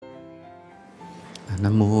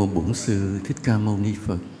Nam mô Bổn Sư Thích Ca Mâu Ni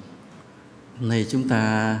Phật. Hôm nay chúng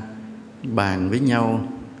ta bàn với nhau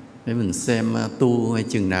để mình xem tu hay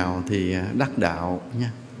chừng nào thì đắc đạo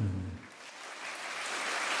nha.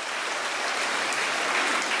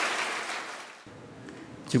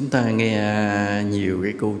 Chúng ta nghe nhiều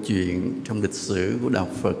cái câu chuyện trong lịch sử của đạo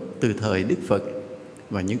Phật từ thời Đức Phật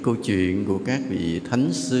và những câu chuyện của các vị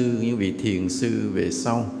thánh sư, những vị thiền sư về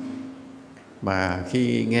sau. Và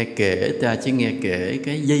khi nghe kể, ta chỉ nghe kể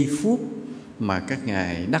cái giây phút mà các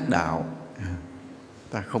ngài đắc đạo.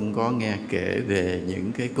 Ta không có nghe kể về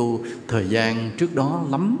những cái câu thời gian trước đó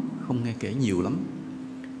lắm, không nghe kể nhiều lắm.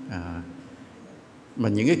 Mà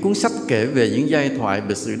những cái cuốn sách kể về những giai thoại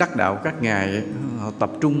về sự đắc đạo các ngài, họ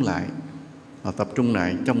tập trung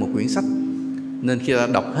lại trong một quyển sách. Nên khi ta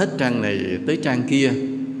đọc hết trang này tới trang kia,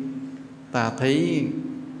 ta thấy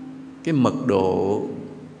cái mật độ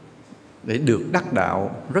để được đắc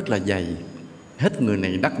đạo rất là dày. Hết người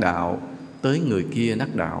này đắc đạo tới người kia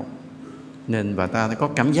đắc đạo. Nên và ta có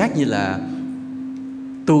cảm giác như là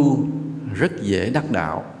tu rất dễ đắc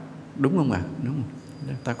đạo. Đúng không ạ? Đúng không?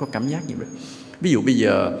 Ta có cảm giác như vậy. Ví dụ bây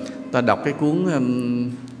giờ ta đọc cái cuốn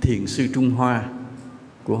Thiền sư Trung Hoa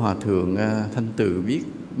của Hòa thượng Thanh Từ, viết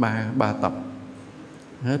ba tập.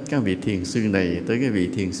 Hết các vị thiền sư này tới cái vị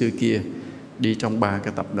thiền sư kia, đi trong 3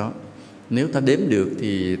 cái tập đó. Nếu ta đếm được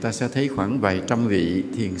thì ta sẽ thấy khoảng vài trăm vị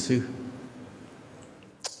thiền sư.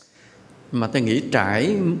 Mà ta nghĩ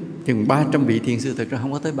trải chừng 300 vị thiền sư, thật ra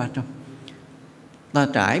không có tới 300. Ta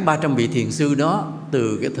trải 300 vị thiền sư đó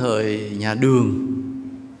từ cái thời nhà Đường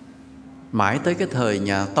mãi tới cái thời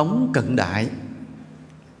nhà Tống cận đại,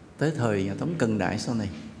 tới thời nhà Tống cận đại sau này.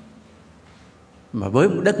 Mà với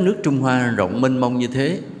một đất nước Trung Hoa rộng mênh mông như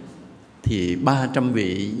thế thì 300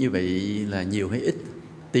 vị như vậy là nhiều hay ít?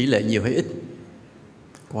 Tỷ lệ nhiều hay ít?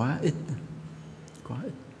 Quá ít.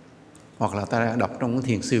 Hoặc là ta đã đọc trong cái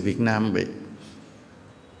thiền sư Việt Nam vậy,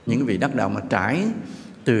 những vị đắc đạo mà trải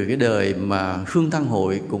từ cái đời mà Khương Thăng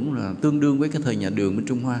Hội, cũng là tương đương với cái thời nhà Đường bên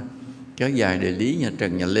Trung Hoa, kéo dài đời Lý, nhà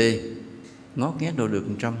Trần, nhà Lê, ngót nghét đâu được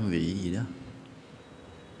 100 vị gì đó.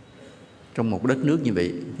 Trong một đất nước như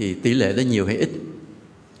vậy thì tỷ lệ đó nhiều hay ít?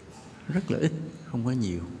 Rất là ít, không có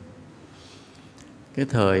nhiều. Cái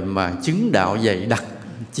thời mà chứng đạo dày đặc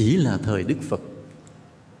chỉ là thời Đức Phật.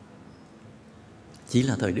 Chỉ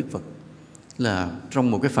là thời Đức Phật. Là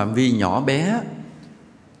trong một cái phạm vi nhỏ bé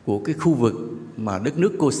của cái khu vực mà đất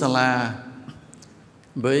nước Kosala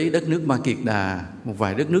với đất nước Ma Kiệt Đà, một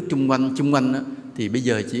vài đất nước chung quanh đó, thì bây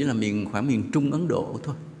giờ chỉ là khoảng miền Trung Ấn Độ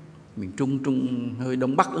thôi. Miền Trung hơi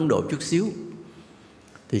Đông Bắc Ấn Độ chút xíu.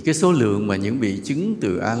 Thì cái số lượng mà những vị chứng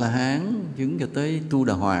từ A-la-hán, chứng cho tới Tu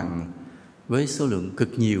Đà Hoàng với số lượng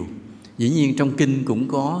cực nhiều. Dĩ nhiên trong kinh cũng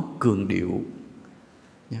có cường điệu.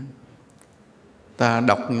 Ta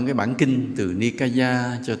đọc những cái bản kinh từ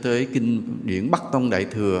Nikaya cho tới kinh điển Bắc Tông Đại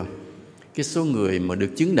Thừa, cái số người mà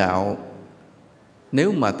được chứng đạo,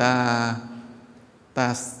 nếu mà ta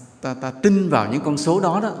tin vào những con số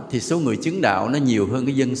đó, thì số người chứng đạo nó nhiều hơn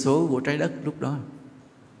cái dân số của trái đất lúc đó.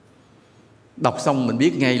 Đọc xong mình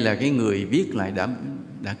biết ngay là cái người viết lại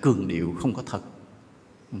đã cường điệu, không có thật.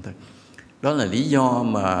 Đó là lý do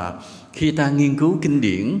mà khi ta nghiên cứu kinh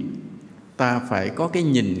điển, ta phải có cái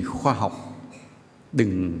nhìn khoa học.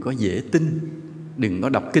 Đừng có dễ tin, đừng có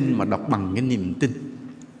đọc kinh mà đọc bằng cái niềm tin.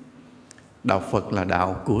 Đạo Phật là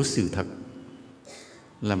đạo của sự thật,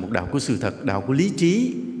 là một đạo của sự thật, đạo của lý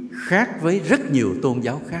trí, khác với rất nhiều tôn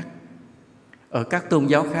giáo khác. Ở các tôn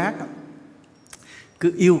giáo khác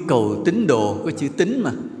cứ yêu cầu tín đồ, có chữ tín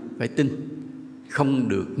mà, phải tin, không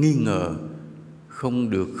được nghi ngờ, không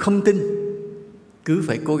được không tin, cứ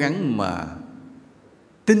phải cố gắng mà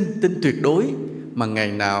tin tuyệt đối. Mà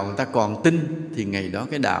ngày nào người ta còn tin thì ngày đó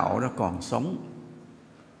cái đạo đó còn sống.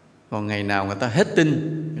 Còn ngày nào người ta hết tin,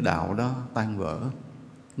 cái đạo đó tan vỡ.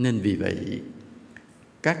 Nên vì vậy,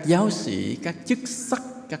 các giáo sĩ, các chức sắc,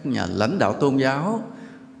 các nhà lãnh đạo tôn giáo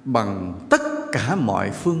bằng tất cả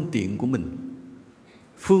mọi phương tiện của mình,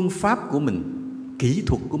 phương pháp của mình, kỹ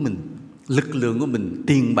thuật của mình, lực lượng của mình,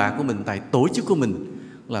 tiền bạc của mình, tại tổ chức của mình,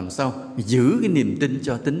 làm sao giữ cái niềm tin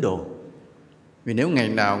cho tín đồ. Vì nếu ngày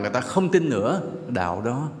nào người ta không tin nữa, đạo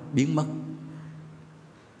đó biến mất.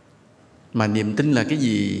 Mà niềm tin là cái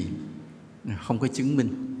gì? Không có chứng minh.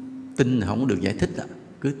 Tin là không có được giải thích đó.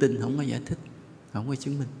 Cứ tin không có giải thích, không có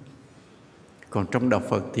chứng minh. Còn trong đạo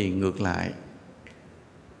Phật thì ngược lại.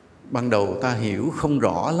 Ban đầu ta hiểu không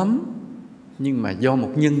rõ lắm, nhưng mà do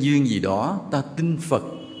một nhân duyên gì đó, ta tin Phật,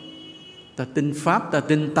 ta tin Pháp, ta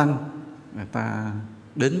tin Tăng, và ta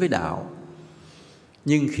đến với đạo.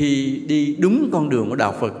 Nhưng khi đi đúng con đường của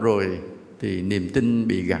đạo Phật rồi thì niềm tin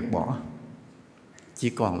bị gạt bỏ, chỉ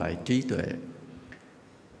còn lại trí tuệ.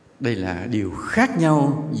 Đây là điều khác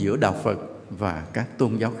nhau giữa đạo Phật và các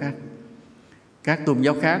tôn giáo khác. Các tôn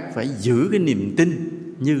giáo khác phải giữ cái niềm tin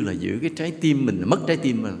như là giữ cái trái tim mình, mất trái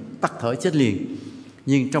tim mình tắt thở chết liền.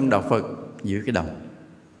 Nhưng trong đạo Phật giữ cái đầu,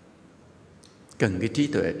 cần cái trí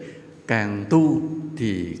tuệ. Càng tu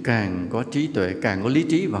thì càng có trí tuệ, càng có lý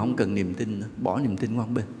trí và không cần niềm tin nữa. Bỏ niềm tin qua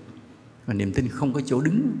một bên. Và niềm tin không có chỗ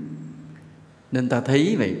đứng. Nên ta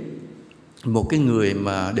thấy vậy, một cái người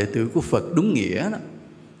mà đệ tử của Phật đúng nghĩa đó,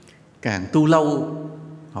 càng tu lâu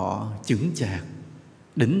họ chững chạc,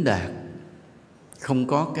 đỉnh đạt, không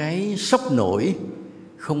có cái sốc nổi,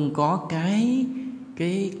 không có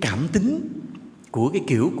cái cảm tính của cái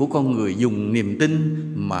kiểu của con người dùng niềm tin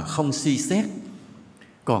mà không suy xét.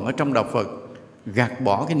 Còn ở trong đạo Phật gạt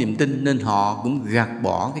bỏ cái niềm tin nên họ cũng gạt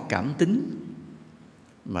bỏ cái cảm tính,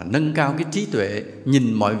 mà nâng cao cái trí tuệ,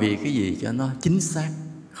 nhìn mọi việc cái gì cho nó chính xác,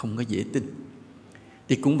 không có dễ tin.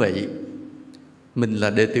 Thì cũng vậy, mình là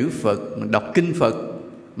đệ tử Phật, mình đọc kinh Phật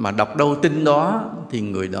mà đọc đâu tin đó thì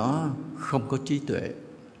người đó không có trí tuệ,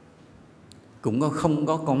 cũng không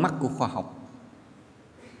có con mắt của khoa học.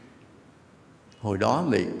 Hồi đó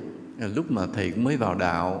vậy, lúc mà thầy cũng mới vào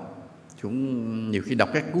đạo, chúng nhiều khi đọc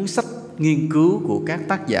các cuốn sách nghiên cứu của các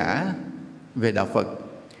tác giả về đạo Phật,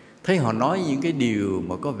 thấy họ nói những cái điều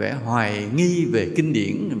mà có vẻ hoài nghi về kinh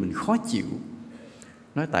điển thì mình khó chịu.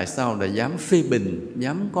 Nói tại sao lại dám phê bình,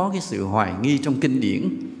 dám có cái sự hoài nghi trong kinh điển,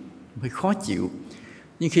 hơi khó chịu.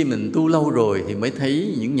 Nhưng khi mình tu lâu rồi thì mới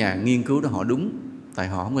thấy những nhà nghiên cứu đó họ đúng, tại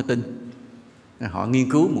họ không có tin, họ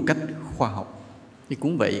nghiên cứu một cách khoa học. Thì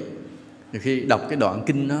cũng vậy, khi đọc cái đoạn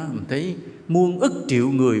kinh đó mình thấy muôn ức triệu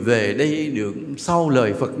người về đây được sau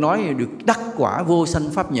lời Phật nói được đắc quả vô sanh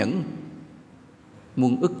pháp nhẫn.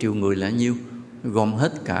 Muôn ức triệu người là nhiêu? Gom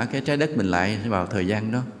hết cả cái trái đất mình lại vào thời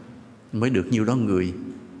gian đó mới được nhiêu đó người.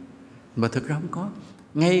 Mà thực ra không có.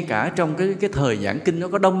 Ngay cả trong cái thời giảng kinh nó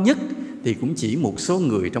có đông nhất thì cũng chỉ một số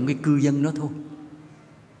người trong cái cư dân đó thôi,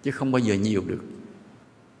 chứ không bao giờ nhiều được.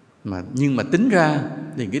 Nhưng mà tính ra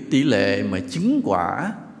thì cái tỷ lệ mà chứng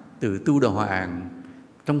quả từ tu đà hoàng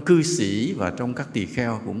trong cư sĩ và trong các tỳ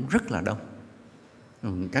kheo cũng rất là đông.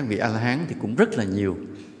 Các vị A-la-hán thì cũng rất là nhiều.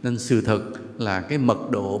 Nên sự thật là cái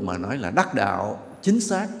mật độ mà nói là đắc đạo chính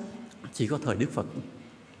xác chỉ có thời Đức Phật.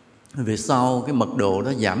 Về sau cái mật độ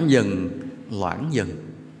đó giảm dần, loãng dần.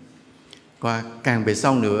 Và càng về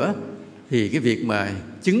sau nữa thì cái việc mà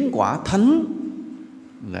chứng quả thánh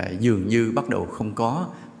lại dường như bắt đầu không có.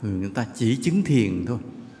 Người ta chỉ chứng thiền thôi.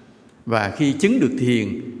 Và khi chứng được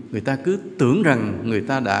thiền, người ta cứ tưởng rằng người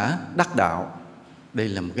ta đã đắc đạo. Đây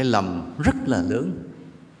là một cái lầm rất là lớn.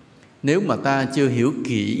 Nếu mà ta chưa hiểu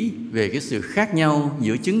kỹ về cái sự khác nhau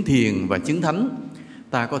giữa chứng thiền và chứng thánh,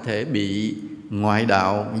 ta có thể bị ngoại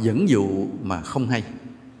đạo dẫn dụ mà không hay.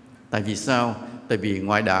 Tại vì sao? Tại vì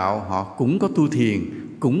ngoại đạo họ cũng có tu thiền,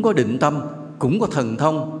 cũng có định tâm, cũng có thần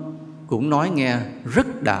thông, cũng nói nghe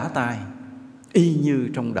rất đã tai, y như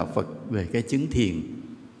trong đạo Phật về cái chứng thiền.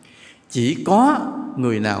 Chỉ có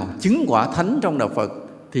người nào chứng quả thánh trong đạo Phật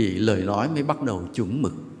thì lời nói mới bắt đầu chuẩn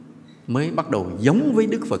mực, mới bắt đầu giống với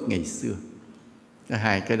Đức Phật ngày xưa.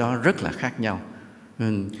 Hai cái đó rất là khác nhau.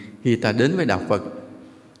 Khi ta đến với đạo Phật,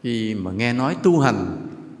 khi mà nghe nói tu hành,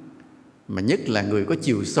 mà nhất là người có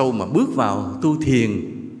chiều sâu mà bước vào tu thiền,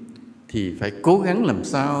 thì phải cố gắng làm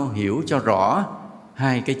sao hiểu cho rõ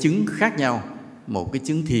hai cái chứng khác nhau, một cái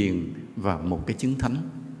chứng thiền và một cái chứng thánh.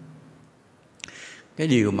 Cái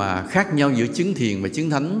điều mà khác nhau giữa chứng thiền và chứng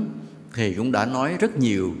thánh Thầy cũng đã nói rất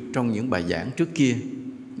nhiều trong những bài giảng trước kia,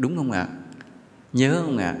 đúng không ạ? Nhớ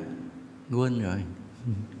không ạ? Quên rồi.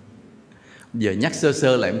 Giờ nhắc sơ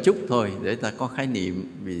sơ lại một chút thôi để ta có khái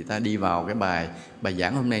niệm, vì ta đi vào cái bài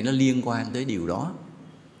giảng hôm nay nó liên quan tới điều đó.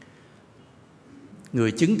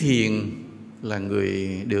 Người chứng thiền là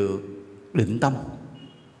người được định tâm,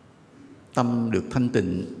 tâm được thanh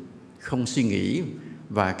tịnh, không suy nghĩ,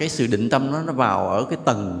 và cái sự định tâm nó vào ở cái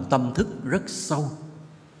tầng tâm thức rất sâu,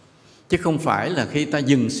 chứ không phải là khi ta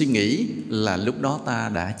dừng suy nghĩ là lúc đó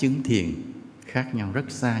ta đã chứng thiền. Khác nhau rất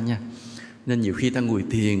xa nha. Nên nhiều khi ta ngồi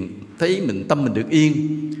thiền thấy tâm mình được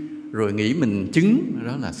yên rồi nghĩ mình chứng,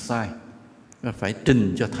 đó là sai. Phải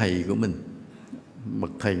trình cho thầy của mình,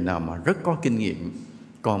 bậc thầy nào mà rất có kinh nghiệm.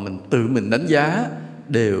 Còn mình tự mình đánh giá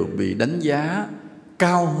đều bị đánh giá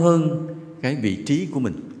cao hơn cái vị trí của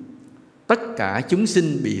mình. Tất cả chúng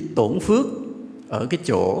sinh bị tổn phước ở cái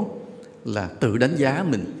chỗ là tự đánh giá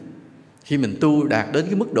mình. Khi mình tu đạt đến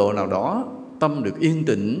cái mức độ nào đó, tâm được yên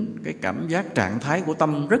tĩnh, cái cảm giác trạng thái của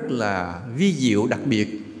tâm rất là vi diệu đặc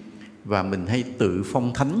biệt, và mình hay tự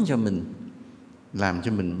phong thánh cho mình, làm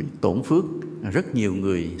cho mình bị tổn phước. Rất nhiều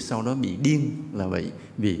người sau đó bị điên là vậy,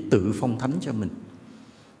 vì tự phong thánh cho mình.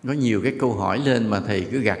 Có nhiều cái câu hỏi lên mà thầy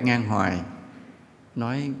cứ gạt ngang hoài,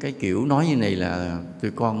 nói cái kiểu nói như này là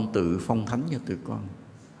tụi con tự phong thánh cho tụi con,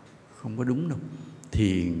 không có đúng đâu.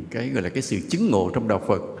 Thì cái gọi là cái sự chứng ngộ trong đạo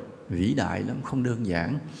Phật vĩ đại lắm, không đơn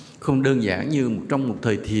giản. Không đơn giản như trong một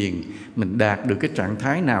thời thiền mình đạt được cái trạng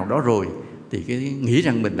thái nào đó rồi thì cái nghĩ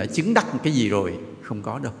rằng mình đã chứng đắc cái gì rồi, không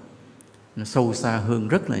có đâu. Nó sâu xa hơn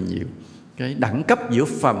rất là nhiều. Cái đẳng cấp giữa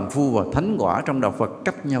phàm phu và thánh quả trong đạo Phật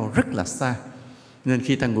cách nhau rất là xa. Nên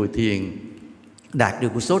khi ta ngồi thiền đạt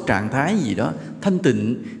được một số trạng thái gì đó thanh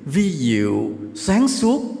tịnh, vi diệu, sáng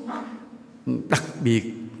suốt, đặc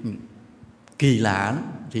biệt, kỳ lạ lắm,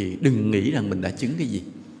 thì đừng nghĩ rằng mình đã chứng cái gì.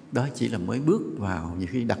 Đó chỉ là mới bước vào, nhiều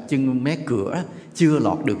khi đặt chân mé cửa chưa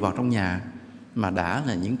lọt được vào trong nhà mà đã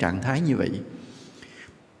là những trạng thái như vậy.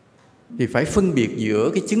 Thì phải phân biệt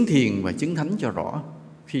giữa cái chứng thiền và chứng thánh cho rõ.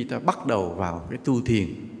 Khi ta bắt đầu vào cái tu thiền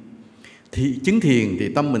thì chứng thiền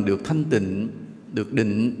thì tâm mình được thanh tịnh, được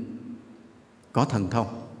định, có thần thông.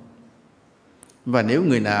 Và nếu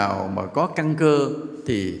người nào mà có căn cơ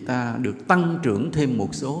thì ta được tăng trưởng thêm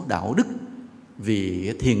một số đạo đức. Vì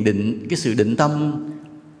cái thiền định, cái sự định tâm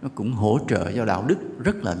nó cũng hỗ trợ cho đạo đức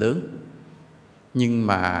rất là lớn. Nhưng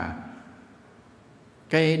mà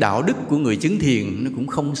cái đạo đức của người chứng thiền nó cũng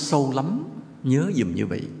không sâu lắm, nhớ dùm như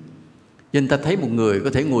vậy. Nên ta thấy một người có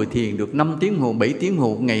thể ngồi thiền được 5 tiếng hồ, 7 tiếng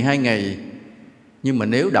hồ, ngày 2 ngày, nhưng mà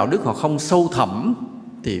nếu đạo đức họ không sâu thẳm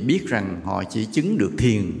thì biết rằng họ chỉ chứng được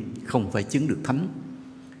thiền, không phải chứng được thánh.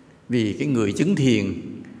 Vì cái người chứng thiền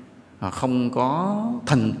họ không có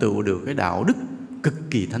thành tựu được cái đạo đức cực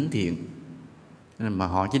kỳ thánh thiện, mà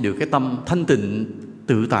họ chỉ được cái tâm thanh tịnh,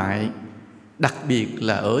 tự tại, đặc biệt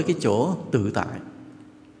là ở cái chỗ tự tại.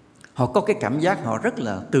 Họ có cái cảm giác họ rất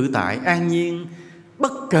là tự tại, an nhiên,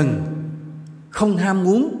 bất cần, không ham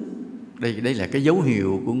muốn. Đây là cái dấu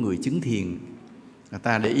hiệu của người chứng thiền. Người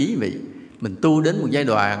ta để ý vậy. Mình tu đến một giai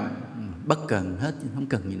đoạn bất cần hết, không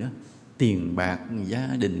cần gì nữa. Tiền bạc, gia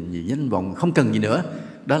đình, gì danh vọng, không cần gì nữa.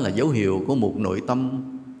 Đó là dấu hiệu của một nội tâm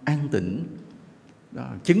an tĩnh. Đó,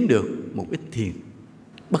 chứng được một ít thiền,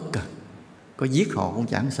 bất cần. Có giết họ cũng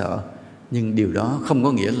chẳng sợ. Nhưng điều đó không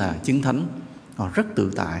có nghĩa là chứng thánh. Họ rất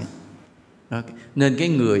tự tại. Đó. Nên cái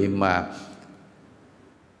người mà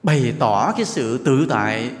bày tỏ cái sự tự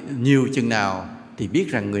tại nhiều chừng nào thì biết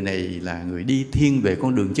rằng người này là người đi thiên về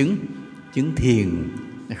con đường chứng thiền,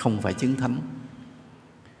 không phải chứng thánh.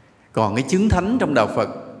 Còn cái chứng thánh trong đạo Phật,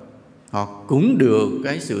 họ cũng được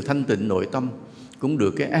cái sự thanh tịnh nội tâm, cũng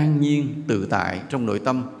được cái an nhiên tự tại trong nội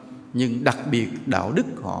tâm, nhưng đặc biệt đạo đức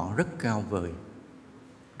họ rất cao vời,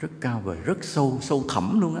 rất sâu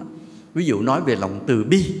thẳm luôn á. Ví dụ nói về lòng từ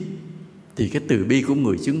bi thì cái từ bi của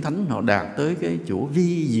người chứng thánh họ đạt tới cái chỗ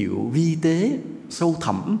vi diệu, vi tế, sâu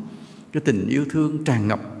thẳm, cái tình yêu thương tràn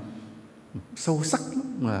ngập, sâu sắc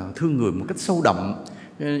mà thương người một cách sâu đậm.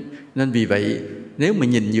 Nên vì vậy nếu mà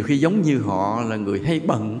nhìn nhiều khi giống như họ là người hay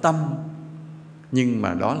bận tâm, nhưng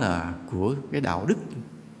mà đó là của cái đạo đức.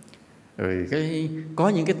 Rồi có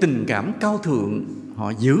những cái tình cảm cao thượng,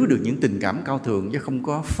 họ giữ được những tình cảm cao thượng chứ không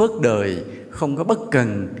có phớt đời, không có bất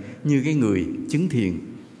cần như cái người chứng thiền.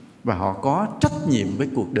 Và họ có trách nhiệm với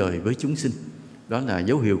cuộc đời, với chúng sinh. Đó là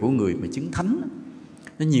dấu hiệu của người mà chứng thánh.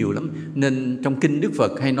 Nó nhiều lắm. Nên trong kinh Đức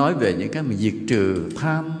Phật hay nói về những cái mà diệt trừ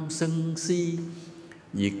tham, sân, si,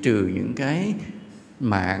 diệt trừ những cái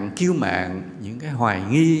mạng, kiêu mạn, những cái hoài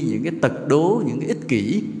nghi, những cái tật đố, những cái ích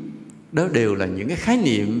kỷ. Đó đều là những cái khái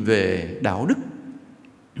niệm về đạo đức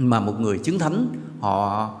mà một người chứng thánh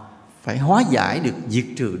họ phải hóa giải được, diệt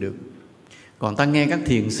trừ được. Còn ta nghe các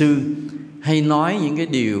thiền sư hay nói những cái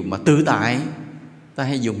điều mà tự tại, ta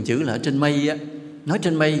hay dùng chữ là ở trên mây á, nói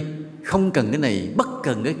trên mây, không cần cái này, bất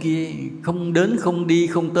cần cái kia, không đến, không đi,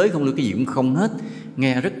 không tới, không được, cái gì cũng không hết.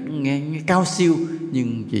 Nghe cao siêu,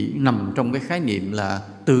 nhưng chỉ nằm trong cái khái niệm là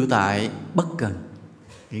tự tại, bất cần.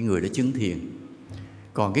 Cái người đã chứng thiền.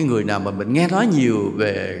 Còn cái người nào mà mình nghe nói nhiều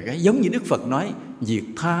về cái giống như Đức Phật nói, diệt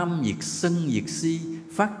tham, diệt sân, diệt si,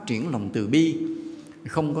 phát triển lòng từ bi,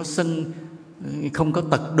 không có sân, không có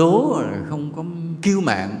tật đố, không có kiêu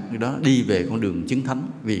mạn, đó đi về con đường chứng thánh,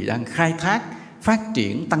 vì đang khai thác, phát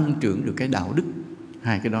triển, tăng trưởng được cái đạo đức.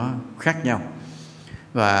 Hai cái đó khác nhau.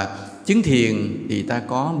 Và chứng thiền thì ta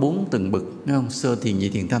có 4 tầng bậc, đúng không? Sơ thiền, nhị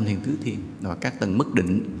thiền, tam thiền, tứ thiền, và các tầng mức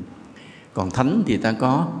định. Còn thánh thì ta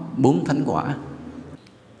có 4 thánh quả.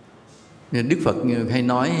 Nên Đức Phật hay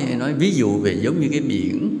nói ví dụ về giống như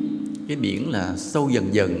cái biển là sâu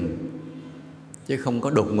dần dần chứ không có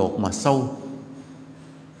đột ngột mà sâu.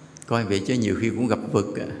 Coi vậy chứ nhiều khi cũng gặp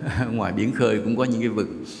vực, ngoài biển khơi cũng có những cái vực.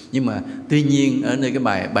 Nhưng mà tuy nhiên ở nơi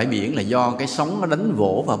cái bãi biển là do cái sóng nó đánh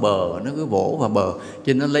vỗ vào bờ, nó cứ vỗ vào bờ, cho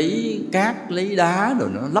nên nó lấy cát, lấy đá rồi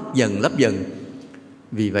nó lấp dần.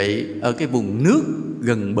 Vì vậy ở cái vùng nước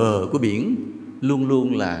gần bờ của biển luôn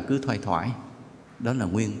luôn là cứ thoai thoải. Đó là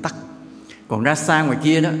nguyên tắc. Còn ra xa ngoài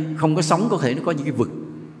kia đó, không có sóng, có thể nó có những cái vực.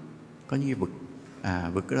 Có những cái vực.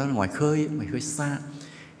 Vực đó là ngoài khơi xa.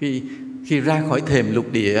 Khi ra khỏi thềm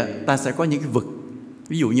lục địa, ta sẽ có những cái vực.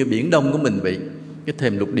 Ví dụ như Biển Đông của mình vậy. Cái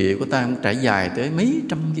thềm lục địa của ta trải dài tới mấy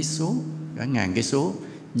trăm cây số, cả ngàn cây số.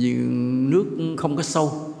 Nhưng nước không có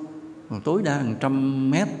sâu, tối đa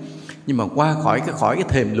 100 mét. Nhưng mà qua khỏi cái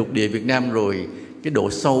thềm lục địa Việt Nam rồi, cái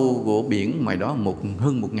độ sâu của biển ngoài đó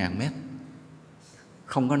hơn 1.000 mét.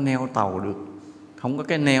 Không có neo tàu được, không có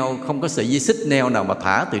cái neo, không có sợi dây xích neo nào mà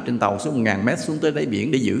thả từ trên tàu xuống 1.000 mét xuống tới đáy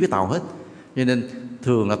biển để giữ cái tàu hết. Cho nên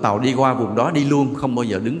thường là tàu đi qua vùng đó đi luôn, không bao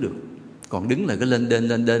giờ đứng được. Còn đứng là cái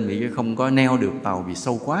lên đên vì không có neo được tàu vì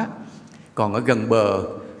sâu quá. Còn ở gần bờ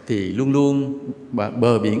thì luôn luôn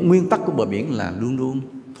bờ biển, nguyên tắc của bờ biển là luôn luôn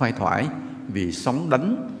thoai thoải, vì sóng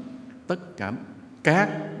đánh tất cả cát,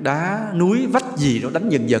 đá, núi, vách gì đó đánh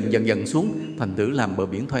dần dần xuống, thành thử làm bờ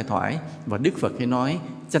biển thoai thoải. Và Đức Phật hay nói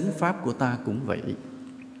chánh pháp của ta cũng vậy,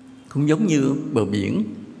 cũng giống như bờ biển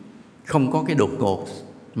không có cái đột ngột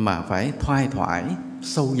mà phải thoai thoải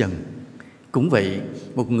sâu dần. Cũng vậy,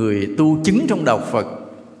 một người tu chứng trong đạo Phật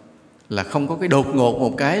là không có cái đột ngột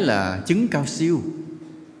một cái là chứng cao siêu,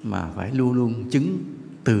 mà phải luôn luôn chứng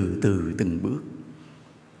từ từ từng bước.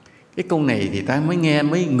 Cái câu này thì ta mới nghe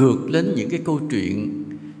mới ngược lên những cái câu chuyện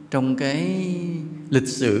trong cái lịch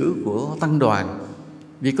sử của tăng đoàn.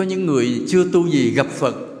 Vì có những người chưa tu gì gặp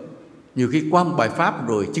Phật, nhiều khi qua một bài pháp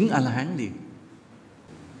rồi chứng A-la-hán liền.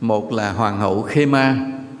 Một là Hoàng hậu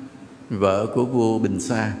Khê-ma, vợ của vua Bình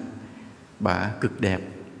Sa. Bà cực đẹp.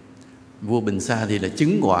 Vua Bình Sa thì là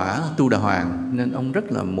chứng quả Tu Đà Hoàng, nên ông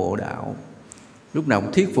rất là mộ đạo. Lúc nào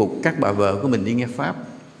cũng thuyết phục các bà vợ của mình đi nghe pháp.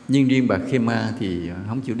 Nhưng riêng bà Khê-ma thì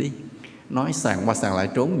không chịu đi, nói sàng qua sàng lại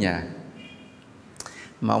trốn nhà.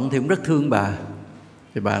 Mà ông thì cũng rất thương bà.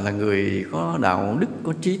 Thì bà là người có đạo đức,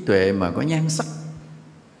 có trí tuệ mà có nhan sắc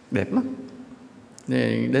đẹp lắm.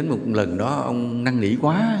 Nên đến một lần đó ông năn nỉ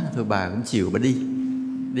quá, thôi bà cũng chiều bà đi.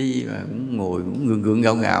 Đi và cũng ngồi cũng gượng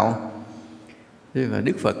gượng ngạo. Thế và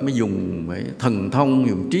Đức Phật mới dùng thần thông,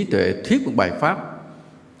 dùng trí tuệ thuyết một bài pháp.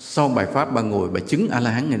 Sau bài pháp bà ngồi bà chứng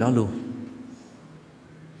A-la-hán ngày đó luôn.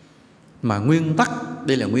 Mà nguyên tắc,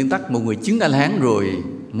 đây là nguyên tắc, một người chứng A-la-hán rồi,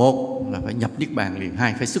 một là phải nhập Niết Bàn liền,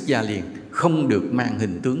 hai phải xuất gia liền, không được mang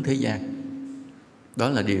hình tướng thế gian. Đó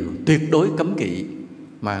là điều tuyệt đối cấm kỵ.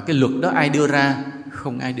 Mà cái luật đó ai đưa ra?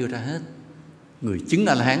 Không ai đưa ra hết. Người chứng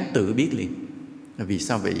A-la-hán tự biết liền. Vì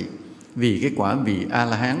sao vậy? Vì cái quả vị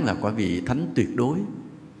A-la-hán là quả vị thánh tuyệt đối.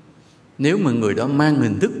 Nếu mà người đó mang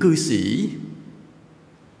hình thức cư sĩ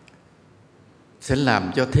sẽ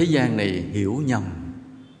làm cho thế gian này hiểu nhầm.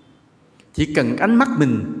 Chỉ cần ánh mắt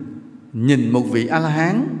mình nhìn một vị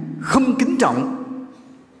A-la-hán không kính trọng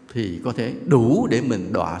thì có thể đủ để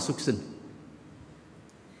mình đọa súc sinh.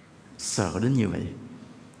 Sợ đến như vậy.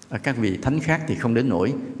 Ở các vị thánh khác thì không đến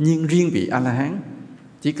nỗi, nhưng riêng vị A-la-hán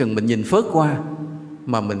chỉ cần mình nhìn phớt qua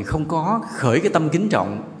mà mình không có khởi cái tâm kính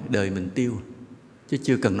trọng, đời mình tiêu, chứ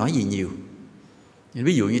chưa cần nói gì nhiều.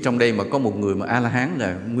 Ví dụ như trong đây mà có một người mà A-la-hán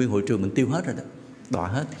là nguyên hội trường mình tiêu hết rồi đó, đọa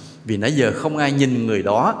hết. Vì nãy giờ không ai nhìn người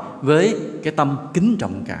đó với cái tâm kính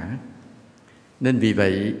trọng cả. Nên vì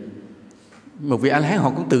vậy một vị A-la-hán họ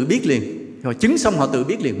cũng tự biết liền. Họ chứng xong họ tự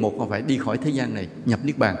biết liền. Một là phải đi khỏi thế gian này, nhập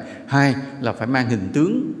Niết Bàn. Hai là phải mang hình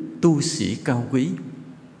tướng tu sĩ cao quý,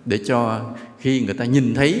 để cho khi người ta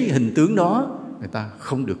nhìn thấy hình tướng đó, người ta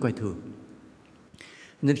không được coi thường.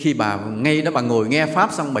 Nên khi bà ngay đó bà ngồi nghe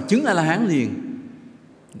pháp xong, bà chứng A-la-hán liền.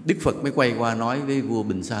 Đức Phật mới quay qua nói với vua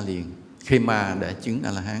Bình Sa liền: Khê-ma đã chứng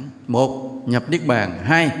A-la-hán. Một, nhập Niết Bàn.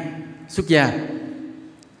 Hai, xuất gia.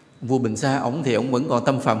 Vua Bình Sa ổng thì ổng vẫn còn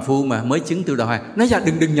tâm phàm phu mà, mới chứng Tu Đà Hoàng. Nói ra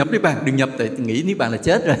đừng nhập Niết Bàn, đừng nhập, tại nghĩ Niết Bàn là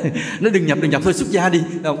chết rồi. Nó đừng nhập thôi, xuất gia đi.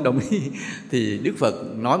 Ông đồng ý. Thì Đức Phật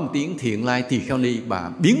nói một tiếng thiện lai tỳ kheo ni, bà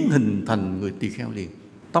biến hình thành người tỳ kheo liền,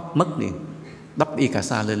 tóc mất liền, đắp y cà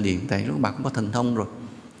sa lên liền, tại lúc bà cũng có thần thông rồi.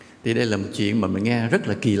 Thì đây là một chuyện mà mình nghe rất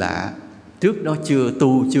là kỳ lạ. Trước đó chưa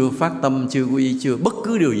tu, chưa phát tâm, chưa quy, chưa bất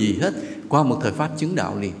cứ điều gì hết, qua một thời pháp chứng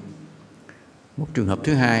đạo liền. Một trường hợp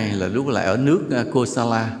thứ hai là lúc lại ở nước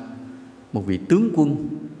Kosala, một vị tướng quân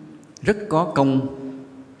rất có công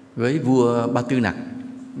với vua Ba Tư Nặc,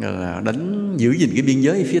 giữ gìn cái biên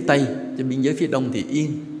giới phía Tây, cho biên giới phía Đông thì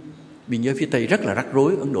yên. Biên giới phía Tây rất là rắc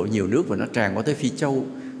rối, Ấn Độ nhiều nước và nó tràn qua tới Phi Châu,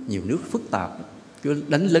 nhiều nước phức tạp, cứ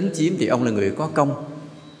đánh lấn chiếm, thì ông là người có công.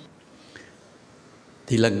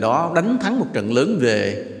 Thì lần đó đánh thắng một trận lớn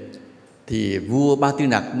về, thì vua Ba Tư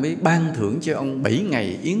Nặc mới ban thưởng cho ông 7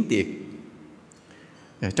 ngày yến tiệc.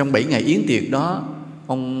 Trong 7 ngày yến tiệc đó,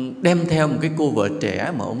 ông đem theo một cái cô vợ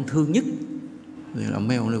trẻ mà ông thương nhất, Mấy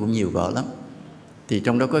ông này cũng nhiều vợ lắm. Thì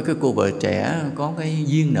trong đó có cái cô vợ trẻ có cái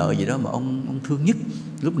duyên nợ gì đó mà ông thương nhất,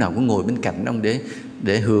 lúc nào cũng ngồi bên cạnh ông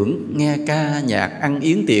để hưởng nghe ca nhạc, ăn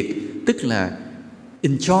yến tiệc, tức là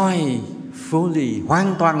enjoy fully,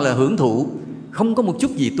 hoàn toàn là hưởng thụ, không có một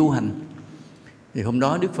chút gì tu hành. Thì hôm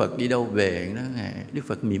đó Đức Phật đi đâu về đó, Đức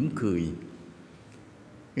Phật mỉm cười.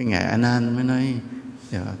 Cái ngài A Nan mới nói: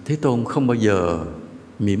 Thế Tôn không bao giờ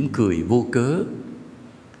mỉm cười vô cớ,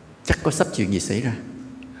 chắc có sắp chuyện gì xảy ra.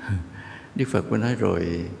 Đức Phật mới nói: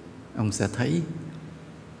 rồi ông sẽ thấy.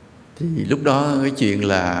 Thì lúc đó cái chuyện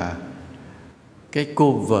là cái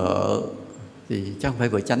cô vợ thì chắc không phải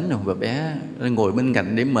vợ chánh đâu, vợ bé ngồi bên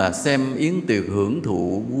cạnh để mà xem yến tiệc hưởng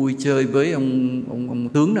thụ vui chơi với ông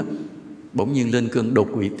tướng đó, bỗng nhiên lên cơn đột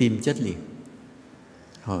quỵ tim chết liền.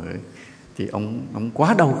 Rồi thì ông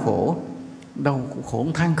quá đau khổ,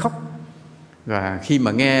 ông than khóc. Và khi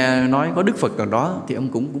mà nghe nói có Đức Phật còn đó thì ông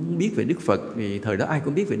cũng biết về Đức Phật, vì thời đó ai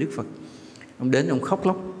cũng biết về Đức Phật. Ông đến ông khóc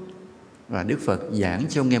lóc, và Đức Phật giảng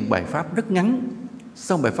cho ông nghe một bài pháp rất ngắn.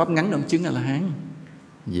 Sau bài pháp ngắn ông chứng A-la-hán.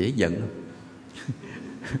 Dễ giận.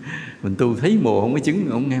 Mình tu thấy mồ không có chứng,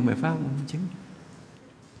 ông nghe bài pháp ông chứng.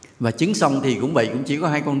 Và chứng xong thì cũng vậy, cũng chỉ có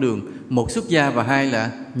hai con đường, một xuất gia và hai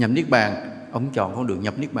là nhập niết bàn. Ông chọn con đường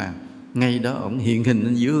nhập niết bàn. Ngay đó ông hiện hình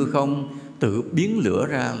lên giữa hư không, tự biến lửa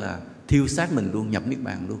ra là thiêu xác mình luôn, nhập niết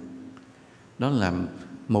bàn luôn. Đó là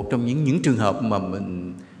một trong những trường hợp mà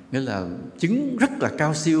mình nghĩa là chứng rất là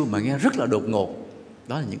cao siêu mà nghe rất là đột ngột.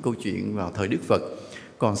 Đó là những câu chuyện vào thời Đức Phật.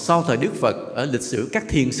 Còn sau thời Đức Phật, ở lịch sử các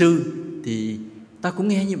thiền sư thì ta cũng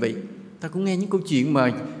nghe như vậy. Ta cũng nghe những câu chuyện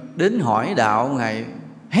mà đến hỏi đạo, Ngài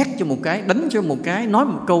hét cho một cái, đánh cho một cái, nói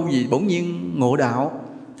một câu gì bỗng nhiên ngộ đạo,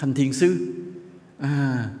 thành thiền sư.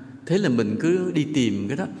 Thế là mình cứ đi tìm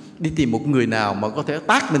cái đó, đi tìm một người nào mà có thể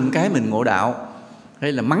tát mình cái mình ngộ đạo,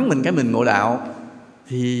 hay là mắng mình cái mình ngộ đạo,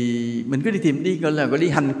 thì mình cứ đi tìm, gọi đi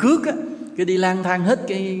hành cước á, cứ đi lang thang hết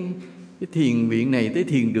cái thiền viện này tới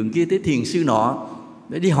thiền đường kia tới thiền sư nọ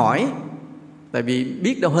để đi hỏi. Tại vì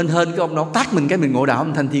biết đâu hên cái ông đó tát mình cái mình ngộ đạo,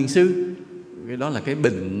 mình thành thiền sư. Cái đó là cái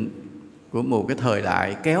bệnh của một cái thời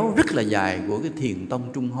đại kéo rất là dài của cái thiền tông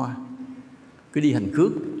Trung Hoa. Cứ đi hành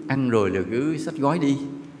cước, ăn rồi là cứ xách gói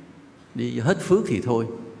đi hết phước thì thôi.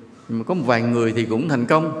 Nhưng mà có một vài người thì cũng thành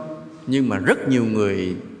công, nhưng mà rất nhiều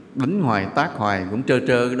người đánh hoài tát hoài cũng trơ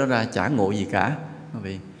cái đó ra, chả ngộ gì cả.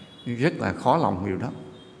 Vì rất là khó lòng điều đó.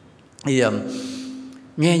 Thì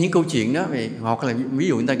nghe những câu chuyện đó, hoặc là ví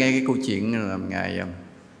dụ người ta nghe cái câu chuyện là ngài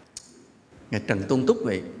Trần Tôn Túc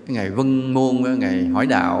vậy, ngài Vân Môn, ngài hỏi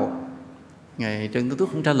đạo, ngài Trần Tôn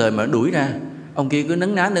Túc không trả lời mà đuổi ra. Ông kia cứ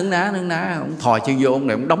nấn ná, ông thò chân vô, ông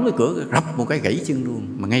này ông đóng cái cửa, rập một cái gãy chân luôn,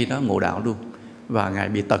 mà ngay đó ngộ đạo luôn. Và ngài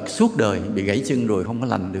bị tật suốt đời, bị gãy chân rồi không có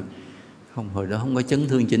lành được. Không, hồi đó không có chấn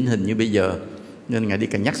thương chỉnh hình như bây giờ, nên ngài đi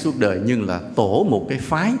cà nhắc suốt đời. Nhưng là tổ một cái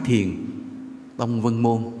phái thiền tông Vân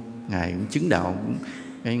Môn, ngài cũng chứng đạo,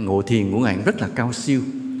 cái ngộ thiền của ngài rất là cao siêu.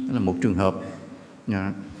 Đó là một trường hợp.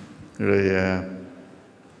 Rồi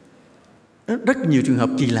rất nhiều trường hợp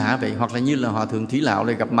kỳ lạ vậy. Hoặc là như là Hòa Thượng Thủy Lạo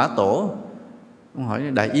lại gặp Mã Tổ, ông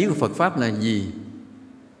hỏi đại ý của Phật Pháp là gì.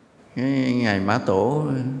 Cái ngài Mã Tổ: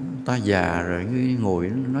 ta già rồi,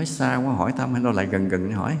 ngồi nói xa quá, hỏi thăm hay nó lại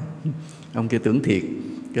gần hỏi. Ông kia tưởng thiệt,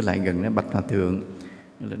 cái lại gần nó bạch Hòa Thượng: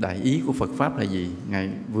 đại ý của Phật Pháp là gì? Ngài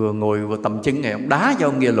vừa ngồi vừa tầm chân, ngài ông đá cho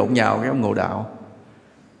ông kia lộn nhào, cái ông ngộ đạo.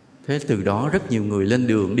 Thế từ đó rất nhiều người lên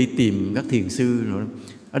đường đi tìm các thiền sư. Rồi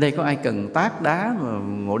ở đây có ai cần tát đá mà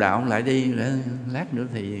ngộ đạo không, lại đi, lát nữa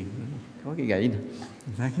thì có cái gậy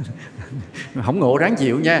này. Không ngộ ráng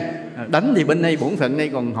chịu nha. Đánh thì bên đây bổn phận đây,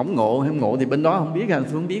 còn không ngộ thì bên đó không biết,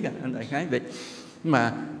 không biết đại khái vậy.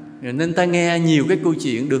 Mà nên ta nghe nhiều cái câu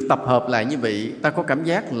chuyện được tập hợp lại như vậy, ta có cảm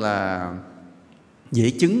giác là dễ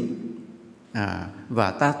chứng.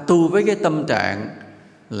 Và ta tu với cái tâm trạng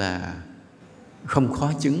là không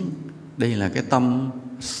khó chứng. Đây là cái tâm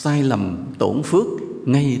sai lầm tổn phước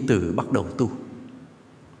ngay từ bắt đầu tu.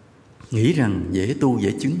 Nghĩ rằng dễ tu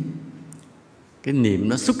dễ chứng, cái niệm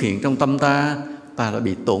nó xuất hiện trong tâm ta đã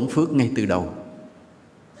bị tổn phước ngay từ đầu.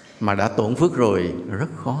 Mà đã tổn phước rồi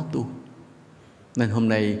rất khó tu. Nên hôm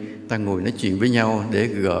nay ta ngồi nói chuyện với nhau để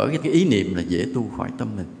gỡ cái ý niệm là dễ tu khỏi tâm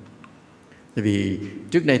mình. Tại vì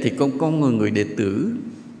trước đây thì có người đệ tử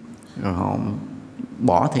rồi họ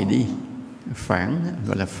bỏ thầy đi,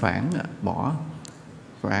 gọi là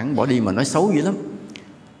bỏ đi mà nói xấu dữ lắm.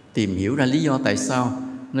 Tìm hiểu ra lý do tại sao.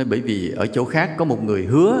 Nói bởi vì ở chỗ khác có một người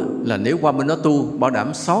hứa là nếu qua bên đó tu bảo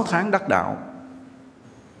đảm 6 tháng đắc đạo.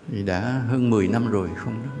 Thì đã hơn 10 năm rồi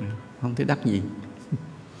không thấy đắc gì.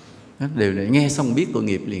 Đều để nghe xong biết tội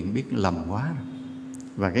nghiệp liền, biết lầm quá rồi.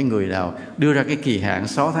 Và cái người nào đưa ra cái kỳ hạn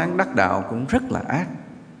 6 tháng đắc đạo cũng rất là ác.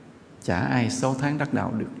 chả ai 6 tháng đắc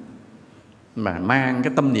đạo được. Mà mang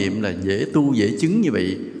cái tâm niệm là dễ tu dễ chứng như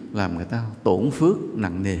vậy, làm người ta tổn phước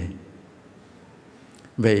nặng nề.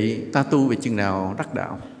 Vậy ta tu về chừng nào đắc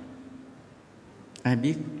đạo? Ai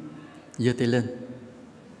biết? Giơ tay lên.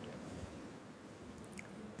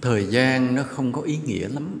 Thời gian nó không có ý nghĩa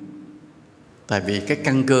lắm. Tại vì cái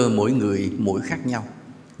căn cơ mỗi người mỗi khác nhau.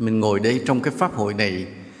 Mình ngồi đây trong cái pháp hội này,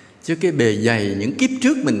 chứ cái bề dày những kiếp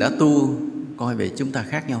trước mình đã tu, coi về chúng ta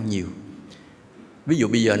khác nhau nhiều. Ví dụ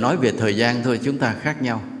bây giờ nói về thời gian thôi, chúng ta khác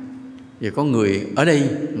nhau. Vì có người ở đây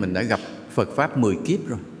mình đã gặp Phật Pháp 10 kiếp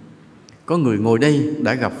rồi. Có người ngồi đây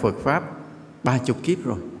đã gặp Phật Pháp 30 kiếp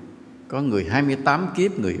rồi. Có người 28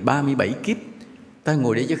 kiếp, người 37 kiếp. Ta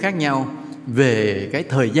ngồi đây chứ khác nhau. Về cái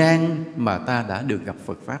thời gian mà ta đã được gặp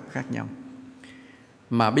Phật Pháp khác nhau.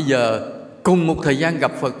 Mà bây giờ cùng một thời gian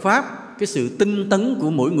gặp Phật Pháp, cái sự tinh tấn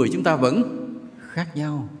của mỗi người chúng ta vẫn khác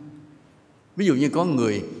nhau. Ví dụ như có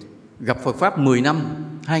người gặp Phật Pháp 10 năm,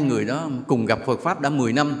 hai người đó cùng gặp Phật Pháp đã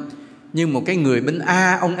 10 năm. Nhưng một cái người bên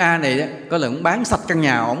A, ông A này đó, có lần ông bán sạch căn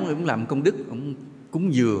nhà, ông làm công đức, ông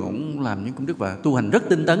cúng dường, ông làm những công đức và tu hành rất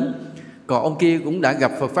tinh tấn. Còn ông kia cũng đã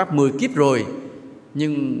gặp Phật Pháp 10 kiếp rồi,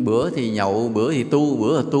 nhưng bữa thì nhậu, bữa thì tu,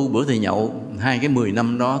 bữa thì tu, bữa thì nhậu. Hai cái 10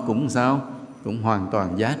 năm đó cũng sao? Cũng hoàn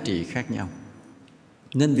toàn giá trị khác nhau.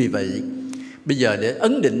 Nên vì vậy, bây giờ để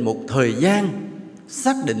ấn định một thời gian,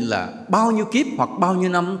 xác định là bao nhiêu kiếp hoặc bao nhiêu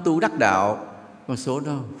năm tu đắc đạo, con số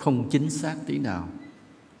đó không chính xác tí nào.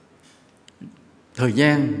 Thời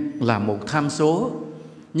gian là một tham số,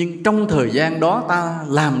 nhưng trong thời gian đó ta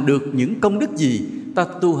làm được những công đức gì, ta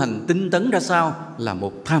tu hành tinh tấn ra sao là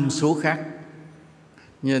một tham số khác.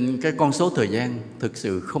 Nên cái con số thời gian thực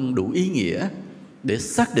sự không đủ ý nghĩa để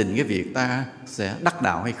xác định cái việc ta sẽ đắc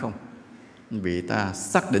đạo hay không. Vì ta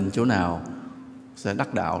xác định chỗ nào sẽ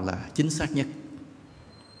đắc đạo là chính xác nhất.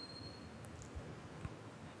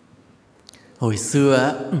 Hồi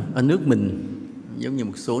xưa ở nước mình, giống như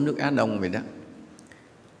một số nước Á Đông vậy đó,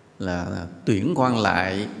 là tuyển quan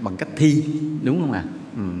lại bằng cách thi, đúng không ạ?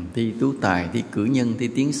 Thi tú tài, thi cử nhân, thi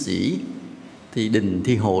tiến sĩ, thi đình,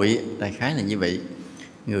 thi hội, đại khái là như vậy.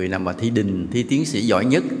 Người nào mà thi đình, thi tiến sĩ giỏi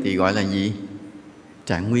nhất thì gọi là gì?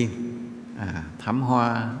 Trạng nguyên, thám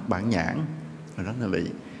hoa, bản nhãn, đó là vậy.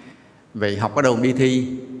 Vậy học ở đâu đi thi?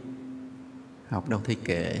 Học đâu thi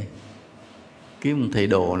kệ. Kiếm một thầy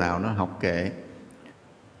đồ nào nó học kệ.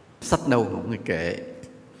 Sách đâu không thì kệ.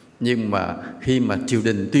 Nhưng mà khi mà triều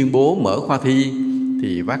đình tuyên bố mở khoa thi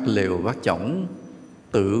thì vác lều, vác chõng,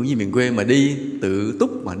 tự với miền quê mà đi, tự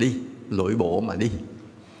túc mà đi, lội bộ mà đi.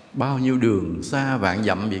 Bao nhiêu đường xa vạn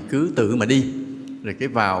dặm thì cứ tự mà đi. Rồi cái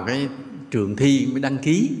vào cái trường thi mới đăng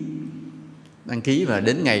ký. Đăng ký và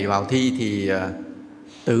đến ngày vào thi thì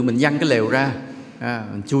tự mình giăng cái lều ra,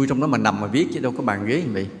 mình chui trong đó mà nằm mà viết, chứ đâu có bàn ghế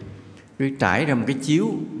như vậy. Cứ trải ra một cái